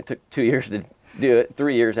and it took 2 years to do it,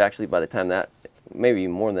 3 years actually by the time that, maybe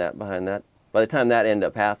more than that behind that, by the time that ended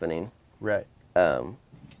up happening. Right.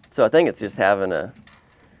 So I think it's just having a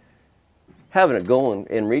goal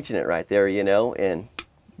and reaching it right there, you know,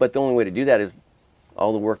 but the only way to do that is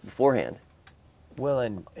all the work beforehand. Well,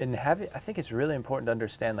 and I think it's really important to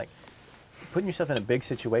understand, like, putting yourself in a big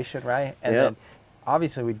situation, right? And then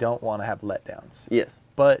obviously we don't want to have letdowns. Yes.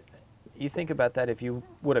 But you think about that, if you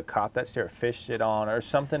would have caught that steer or fished it on, or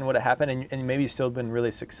something would have happened, and maybe you still been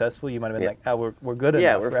really successful, you might have been like, oh, we're good enough,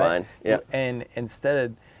 yeah, we're right? fine. Yeah. And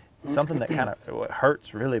instead, something that kind of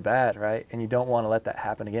hurts really bad, right? And you don't want to let that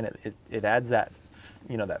happen again. It adds that,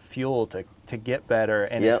 you know, that fuel to get better,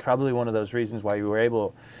 and it's probably one of those reasons why you were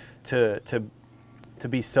able to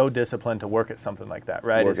be so disciplined to work at something like that,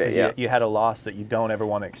 right? Is because you had a loss that you don't ever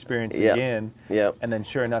want to experience again. Yep. And then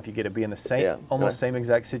sure enough, you get to be in the same, almost same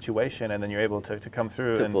exact situation, and then you're able to come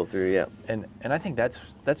through. To pull through, yeah. And I think that's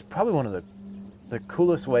probably one of the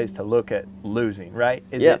coolest ways to look at losing, right?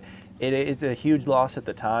 It's a huge loss at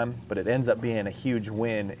the time, but it ends up being a huge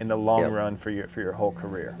win in the long run for your whole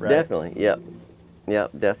career, right? Definitely, yep,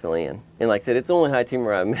 definitely. And like I said, it's the only high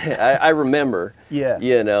teamer I remember.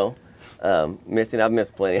 You know. Missing. I've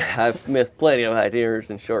missed plenty of high teamers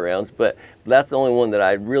and short rounds, but that's the only one that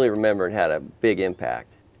I really remember and had a big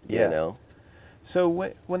impact. You know. So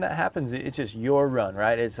when that happens, it's just your run,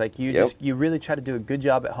 right? It's like you really try to do a good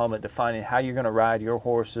job at home at defining how you're going to ride your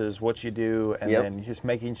horses, what you do, and then just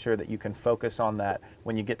making sure that you can focus on that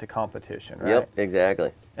when you get to competition, right? Yep,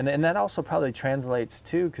 exactly. And that also probably translates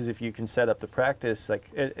too, because if you can set up the practice, like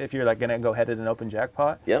if you're like going to go head at an open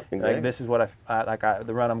jackpot, exactly. Like this is what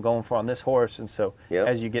the run I'm going for on this horse, and so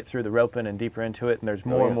as you get through the roping and deeper into it, and there's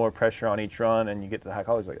more and more pressure on each run, and you get to the high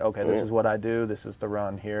college, like okay, this is what I do, this is the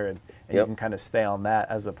run here, and you can kind of stay on that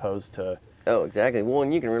as opposed to. Oh, exactly. Well,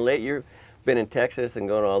 and you can relate. You've been in Texas and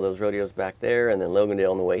going to all those rodeos back there, and then Logandale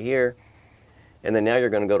on the way here, and then now you're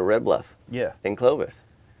going to go to Red Bluff. And Clovis.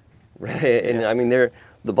 Right. And I mean,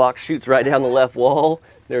 the box shoots right down the left wall.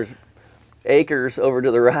 There's acres over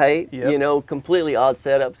to the right. You know, completely odd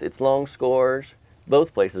setups. It's long scores.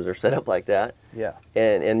 Both places are set up like that.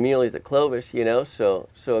 And Muley's at Clovis. You know, so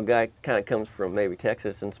a guy kind of comes from maybe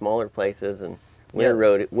Texas and smaller places and winter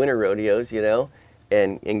rodeos. You know,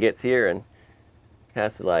 and gets here and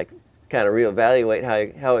has to like kind of reevaluate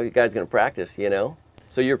how a guy's going to practice. You know,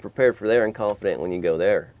 so you're prepared for there and confident when you go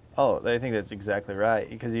there. Oh, I think that's exactly right,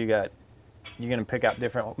 because you're going to pick out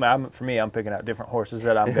different. For me, I'm picking out different horses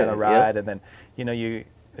that I'm going to ride, and then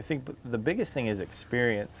I think the biggest thing is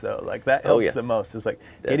experience, though. Like that helps the most. It's like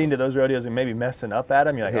getting to those rodeos and maybe messing up at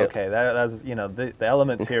them. You're like, okay, that's the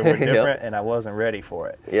elements here were different, and I wasn't ready for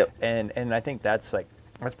it. And I think that's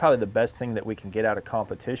probably the best thing that we can get out of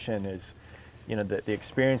competition is, the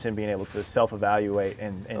experience and being able to self-evaluate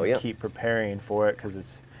and keep preparing for it, because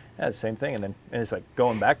it's the same thing. And then it's like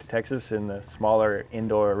going back to Texas in the smaller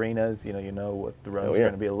indoor arenas. You know what the runs are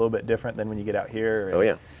going to be a little bit different than when you get out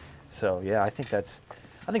here. So I think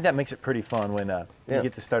that makes it pretty fun when you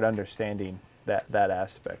get to start understanding that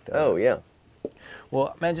aspect of it.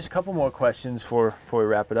 Well, man, just a couple more questions before we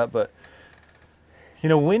wrap it up. But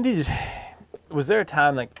was there a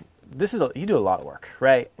time like you do a lot of work,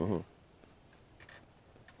 right? Mm-hmm.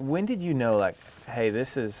 When did you know, like, hey,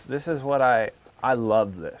 this is what I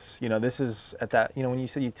love this. This is at that, when you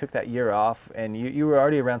said you took that year off and you were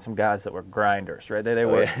already around some guys that were grinders, right? They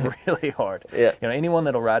worked really hard. Anyone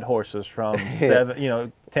that'll ride horses from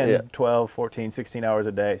 10, 12, 14, 16 hours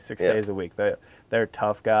a day, 6 days a week, they're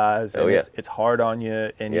tough guys. And it's hard on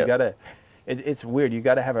you, and you gotta, it's weird. You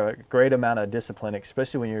gotta have a great amount of discipline,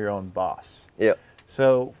 especially when you're your own boss.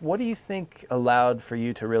 So what do you think allowed for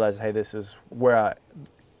you to realize, hey, this is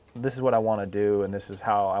what I want to do, and this is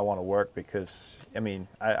how I want to work? Because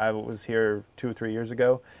I was here 2 or 3 years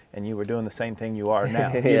ago, and you were doing the same thing you are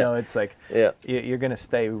now. It's like you're going to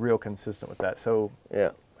stay real consistent with that. So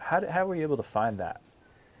how were you able to find that?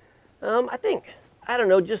 I don't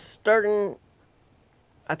know, just starting.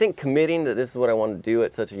 I think committing that this is what I want to do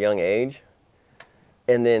at such a young age,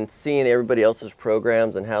 and then seeing everybody else's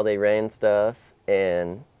programs and how they ran stuff,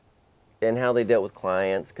 and how they dealt with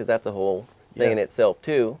clients, because that's a whole thing in itself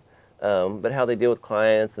too, but how they deal with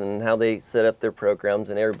clients and how they set up their programs,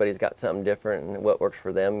 and everybody's got something different and what works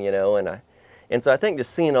for them, and so I think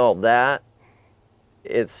just seeing all that,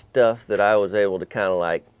 it's stuff that I was able to kind of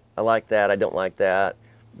like, I like that, I don't like that,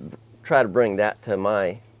 try to bring that to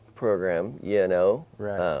my program,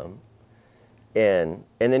 Right. And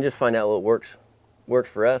then just find out what works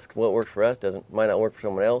for us. What works for us might not work for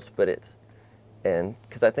someone else, but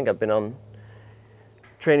because I think I've been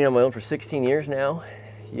training on my own for 16 years now,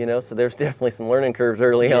 you know, so there's definitely some learning curves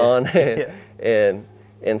early Yeah. on Yeah.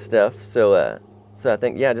 and stuff. So I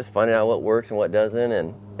think, yeah, just finding out what works and what doesn't,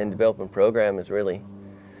 and developing a program is really,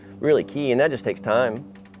 really key, and that just takes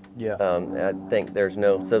time. Yeah. I think there's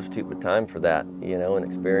no substitute with time for that, you know, and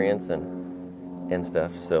experience and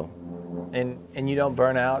stuff. So And you don't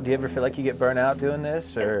burn out? Do you ever feel like you get burnt out doing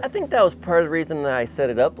this, or? I think that was part of the reason that I set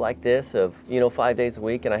it up like this, of, you know, 5 days a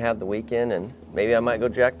week, and I have the weekend, and maybe I might go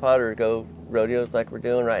jackpot or go rodeos like we're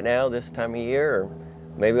doing right now this time of year, or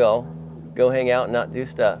maybe I'll go hang out and not do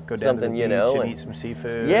stuff. Go down to the something, beach you know, and eat some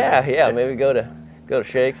seafood? yeah, maybe go to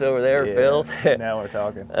Shakes over there, Yeah, Phil's. Now we're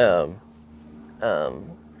talking.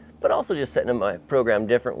 But also just setting up my program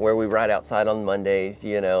different, where we ride outside on Mondays,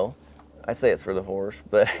 you know. I say it's for the horse,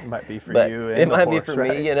 but It might be for but you and it the might horse, be for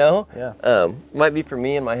right? me, you know. Yeah. Might be for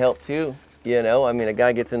me and my help too, you know. I mean, a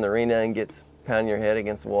guy gets in the arena and gets pounding your head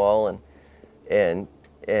against the wall, and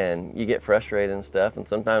you get frustrated and stuff. And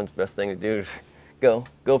sometimes the best thing to do is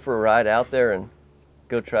go for a ride out there and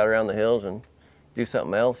go trot around the hills and do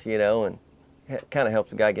something else, you know. And it kind of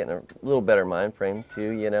helps the guy get in a little better mind frame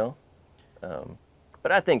too, you know.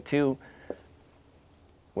 But I think too,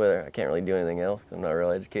 whether I can't really do anything else 'cause I'm not real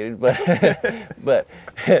educated, but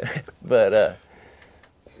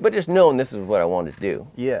but just knowing this is what I wanted to do.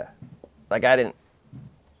 Yeah. Like I didn't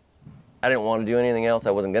want to do anything else.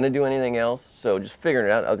 I wasn't going to do anything else. So just figuring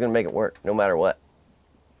it out, I was going to make it work no matter what.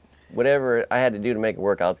 Whatever I had to do to make it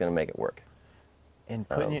work, I was going to make it work. And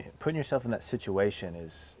putting yourself in that situation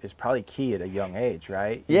is probably key at a young age,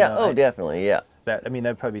 right? Yeah. Definitely. Yeah. That'd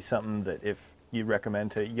probably be something that if you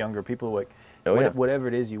recommend to younger people, like Yeah. whatever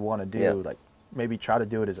it is you want to do, Yeah. like maybe try to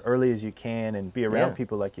do it as early as you can and be around Yeah.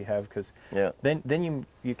 people like you have, because Yeah. then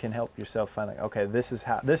you can help yourself find, like, okay, this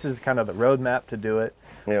is kind of the roadmap to do it.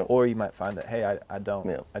 Yeah. Or you might find that, hey, I don't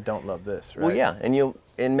love this, right? Well, yeah,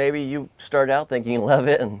 and maybe you start out thinking you love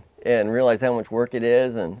it and realize how much work it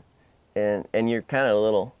is, and you're kind of a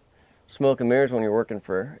little smoke and mirrors when you're working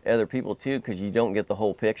for other people too, because you don't get the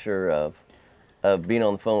whole picture of being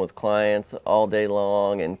on the phone with clients all day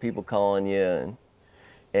long and people calling you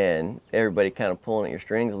and everybody kind of pulling at your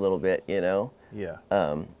strings a little bit, you know. Yeah.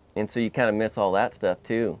 And so you kind of miss all that stuff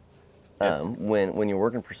too, when you're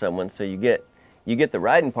working for someone. So you get the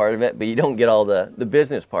riding part of it, but you don't get all the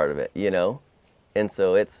business part of it, you know. And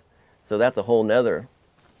so that's a whole nother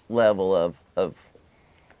level of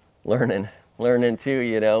learning too,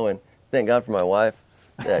 you know. And thank God for my wife,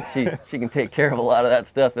 that she can take care of a lot of that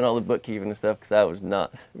stuff and all the bookkeeping and stuff, because I was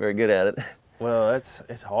not very good at it. Well,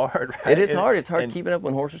 it's hard, right? It is hard. It's hard keeping up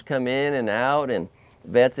when horses come in and out, and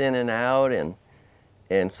vets in and out,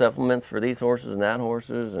 and supplements for these horses and that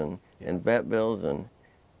horses, and vet bills, and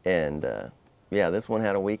yeah, this one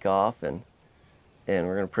had a week off, and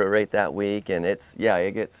we're gonna prorate that week, and it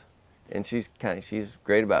gets, and she's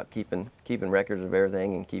great about keeping records of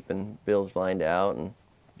everything and keeping bills lined out, and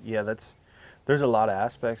Yeah, there's a lot of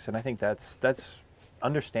aspects, and I think that's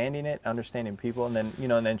understanding people, and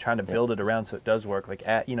then trying to build it around so it does work. Like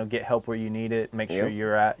get help where you need it. Make sure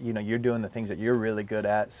Yep. you're doing the things that you're really good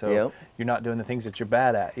at, so Yep. you're not doing the things that you're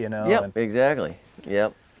bad at. Yep, And exactly.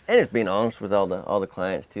 Yep. And it's being honest with all the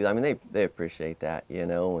clients too. I mean, they appreciate that, you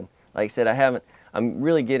know. And like I said, I'm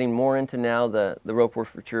really getting more into now the rope horse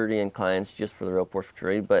futurity and clients just for the rope horse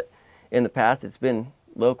futurity. But in the past, it's been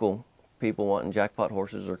local people wanting jackpot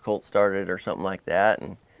horses or colt started or something like that,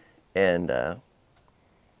 and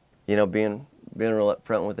being real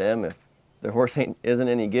upfront with them. If their horse isn't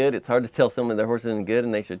any good, it's hard to tell someone their horse isn't good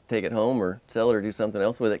and they should take it home or sell it or do something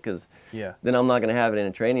else with it, because then I'm not going to have it in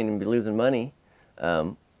a training and be losing money.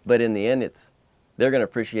 But in the end, they're going to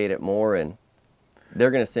appreciate it more, and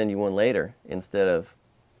they're going to send you one later instead of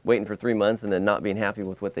waiting for 3 months and then not being happy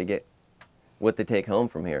with what they take home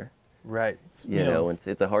from here. right, You know,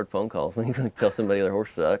 it's a hard phone call when you tell somebody their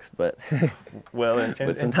horse sucks, but well,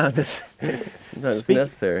 but sometimes it's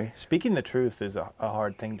necessary. Speaking the truth is a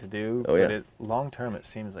hard thing to do. Oh, yeah. But long term, it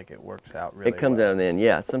seems like it works out really. It comes well. out in the end,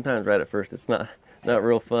 yeah. Sometimes right at first it's not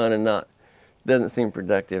real fun and doesn't seem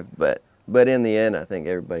productive, but in the end, I think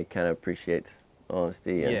everybody kind of appreciates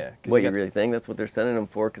honesty and 'cause what you really think. That's what they're sending them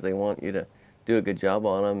for, because they want you to do a good job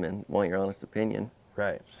on them and want your honest opinion.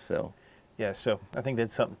 Right. So. Yeah, so I think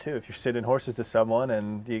that's something too. If you're sending horses to someone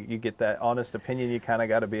and you get that honest opinion, you kind of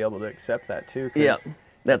got to be able to accept that too. 'Cause Yeah,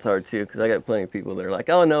 that's hard too, because I got plenty of people that are like,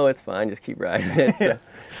 "Oh no, it's fine, just keep riding it." So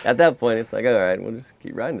at that point, it's like, "All right, we'll just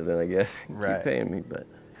keep riding it then, I guess. Right. Keep paying me." But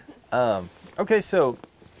Okay, so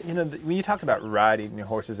when you talked about riding your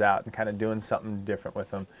horses out and kind of doing something different with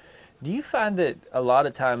them, do you find that a lot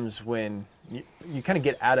of times when you kind of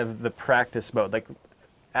get out of the practice mode, like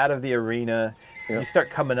out of the arena, Yep. you start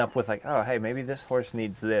coming up with like, oh, hey, maybe this horse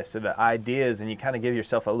needs this, or the ideas, and you kind of give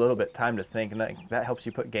yourself a little bit time to think, and that helps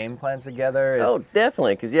you put game plans together. Oh,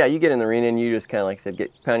 definitely, because yeah, you get in the arena and you just kind of, like I said,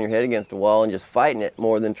 pound your head against a wall and just fighting it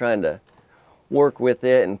more than trying to work with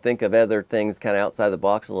it and think of other things kind of outside the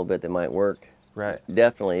box a little bit that might work. Right.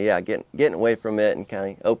 Definitely, yeah, getting away from it and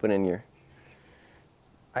kind of opening your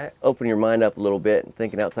mind up a little bit and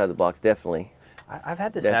thinking outside the box. Definitely. I've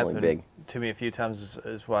had this Definitely happen big. to me a few times,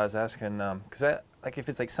 is why I was asking, because like if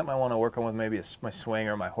it's like something I want to work on with maybe my swing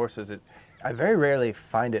or my horses, I very rarely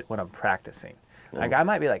find it when I'm practicing. Like I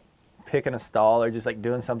might be like picking a stall or just like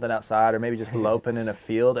doing something outside or maybe just loping in a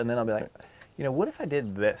field, and then I'll be like, what if I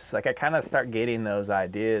did this? Like I kind of start getting those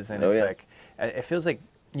ideas, and like it feels like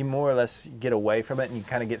you more or less get away from it and you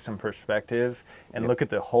kind of get some perspective and look at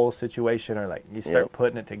the whole situation, or like you start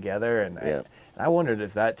putting it together. And I wondered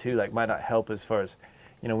if that too like might not help as far as,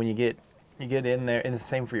 when you get in there, and the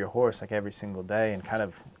same for your horse, like every single day, and kind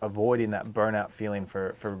of avoiding that burnout feeling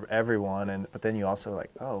for everyone. But then you also like,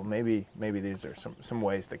 oh, maybe these are some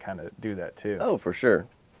ways to kind of do that too. Oh, for sure.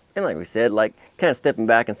 And like we said, like kind of stepping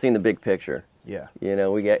back and seeing the big picture. Yeah.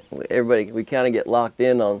 We kind of get locked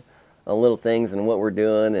in on little things and what we're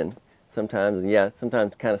doing, and sometimes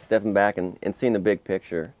kind of stepping back and seeing the big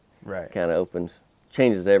picture. Right. Kind of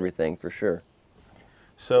changes everything for sure.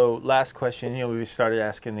 So last question, we started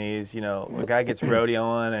asking these, a guy gets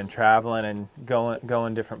rodeoing and traveling and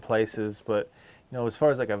going different places, but, as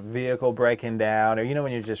far as like a vehicle breaking down, or,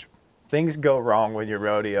 when you're just, things go wrong when you're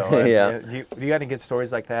rodeoing. Yeah. Do you got any good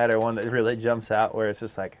stories like that, or one that really jumps out where it's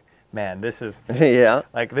just like, man, this is, yeah.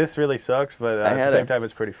 like this really sucks, but at the same time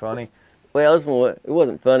it's pretty funny. Well, it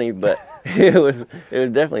wasn't funny, but it was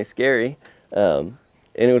definitely scary, and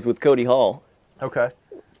it was with Cody Hall. Okay.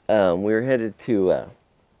 We were headed to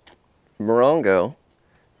Morongo,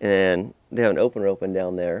 and they have an open roping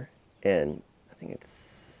down there, and I think it's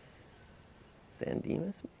San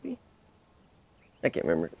Dimas, maybe? I can't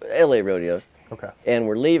remember. LA Rodeos. Okay. And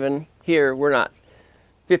we're leaving here. We're not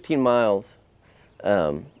 15 miles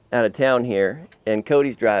out of town here, and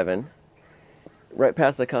Cody's driving right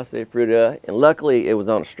past the Casa de Fruta, and luckily it was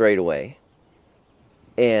on a straightaway.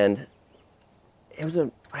 And it was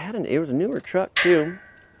a newer truck too,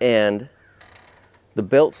 and the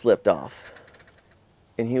belt slipped off,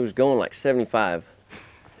 and he was going like 75,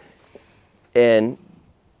 and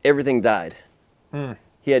everything died.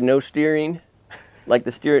 He had no steering, like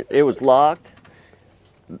it was locked,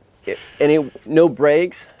 no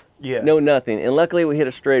brakes, no nothing. And luckily we hit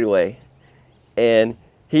a straightaway, and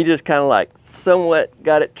he just kind of like somewhat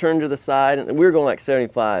got it turned to the side, and we were going like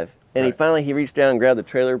 75, and he reached down and grabbed the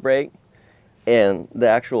trailer brake and the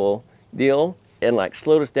actual deal, and like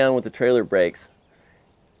slowed us down with the trailer brakes.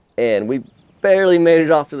 And we barely made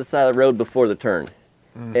it off to the side of the road before the turn.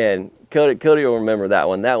 And Cody will remember that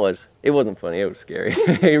one. It wasn't funny, it was scary.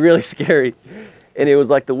 Really scary. And it was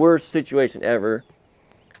like the worst situation ever.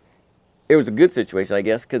 It was a good situation, I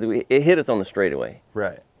guess, because it hit us on the straightaway.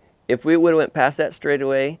 Right. If we would have went past that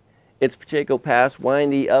straightaway, it's Pacheco Pass,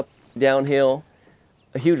 windy, up, downhill,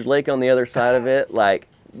 a huge lake on the other side of it. Like,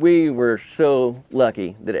 we were so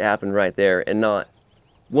lucky that it happened right there and not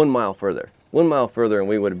 1 mile further. 1 mile further and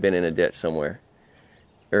we would have been in a ditch somewhere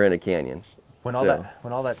or in a canyon. When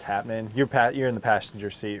all that's happening, you're in the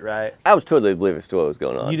passenger seat, right? I was totally oblivious to what was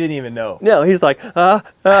going on. You didn't even know. No, he's like, And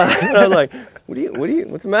I was like,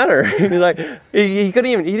 what's the matter? He's like, he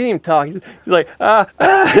didn't even talk. He's like, And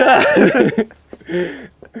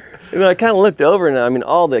I kind of looked over, and I mean,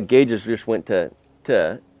 all the gauges just went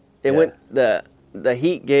went, the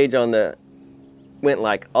heat gauge went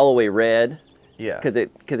like all the way red. Yeah. Because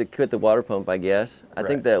it quit the water pump, I guess. I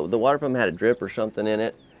think the water pump had a drip or something in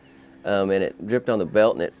it, and it dripped on the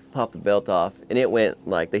belt, and it popped the belt off, and it went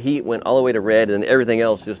like the heat went all the way to red, and everything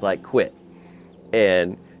else just like quit.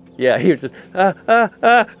 And yeah, he was just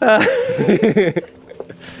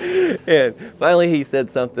And finally he said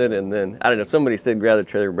something, and then I don't know, somebody said grab the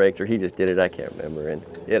trailer brakes, or he just did it. I can't remember, and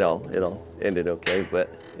it all ended okay, but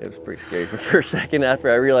it was pretty scary for a second after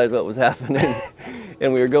I realized what was happening.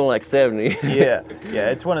 And we were going like 70. Yeah,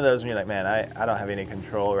 it's one of those when you're like, man, I don't have any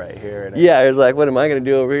control right here. And I was like, what am I going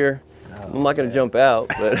to do over here? I'm not going to jump out,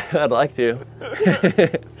 but I'd like to.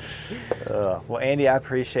 Well, Andy, I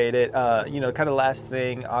appreciate it. Kind of last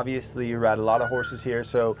thing, obviously you ride a lot of horses here,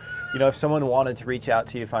 so if someone wanted to reach out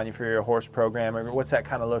to you, find you for your horse program, what's that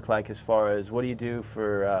kind of look like as far as what do you do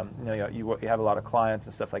for, you have a lot of clients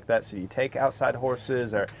and stuff like that, so do you take outside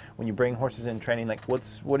horses, or when you bring horses in training, like what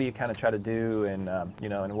do you kind of try to do, and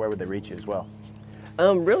and where would they reach you as well?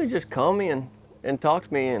 Really just call me and talk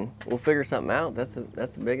to me, and we'll figure something out. That's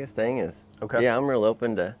the biggest thing is Okay. Yeah, I'm real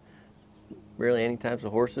open to really any types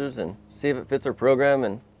of horses and see if it fits our program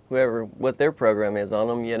and what their program is on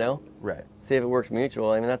them, you know. Right. See if it works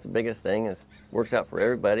mutual. I mean, that's the biggest thing is works out for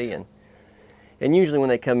everybody. And usually when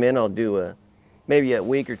they come in, I'll do maybe a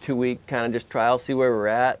week or 2 week kind of just trial, see where we're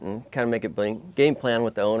at, and kind of make a game plan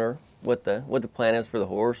with the owner, what the plan is for the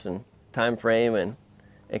horse and time frame, and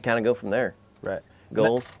kind of go from there. Right.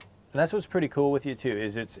 Goals. And that's what's pretty cool with you too,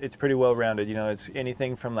 is it's pretty well rounded. You know, it's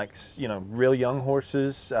anything from like, you know, real young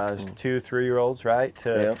horses, 2-3-year-olds, right?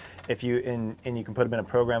 To if you and you can put them in a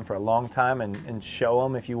program for a long time and show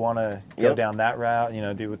them if you want to go down that route. You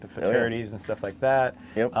know, do with the fraternities and stuff like that.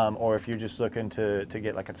 Or if you're just looking to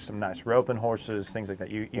get like some nice roping horses, things like that,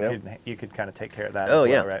 you could kind of take care of that. Oh as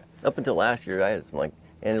well, yeah. Right. Up until last year, I had some like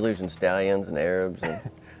Andalusian stallions and Arabs and.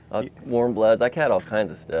 Warm bloods. I had all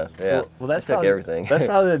kinds of stuff. Yeah. Well, that's probably everything. That's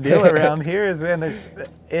probably the deal around here. Is then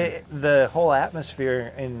the whole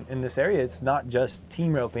atmosphere in this area. It's not just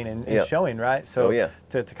team roping and showing, right? So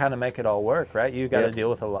to kind of make it all work, right? You got to deal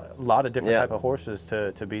with a lot of different type of horses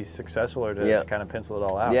to be successful or to kind of pencil it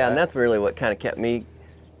all out. Yeah, right? and that's really what kind of kept me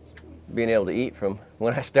being able to eat from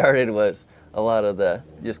when I started was a lot of the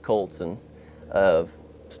just colts and of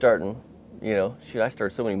starting. You know, I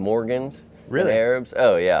started so many Morgans. Really? And Arabs.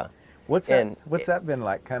 Oh yeah. What's that been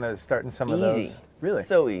like? Kind of starting some of those. Really?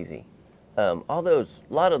 So easy. A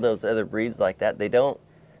lot of those other breeds like that,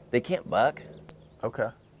 they can't buck. Okay.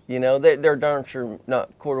 You know, they're darn sure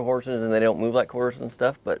not quarter horses and they don't move like quarters and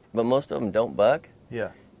stuff, but most of them don't buck. Yeah.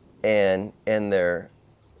 And they're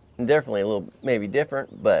definitely a little maybe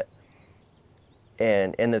different, but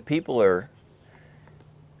and the people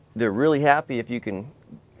they're really happy if you can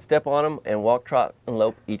step on them and walk, trot, and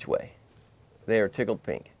lope each way. They are tickled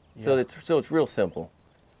pink. Yeah. So it's real simple.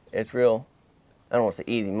 It's real, I don't want to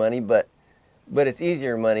say easy money, but it's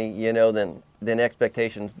easier money, you know, than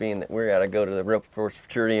expectations being that we're got to go to the rope for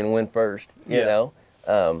futurity and win first, you know.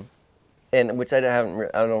 And which I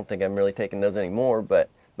don't think I'm really taking those anymore, but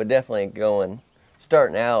definitely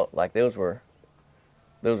starting out like those were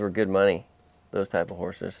good money, those type of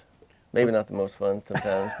horses. Maybe not the most fun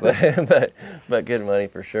sometimes, but good money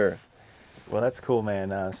for sure. Well, that's cool,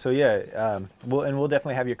 man. So yeah, we'll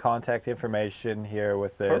definitely have your contact information here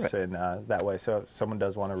with this. Perfect. And that way, so if someone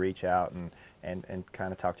does want to reach out and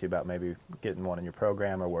kind of talk to you about maybe getting one in your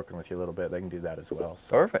program or working with you a little bit, they can do that as well.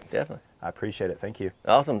 So perfect, definitely. I appreciate it. Thank you.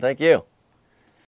 Awesome, thank you.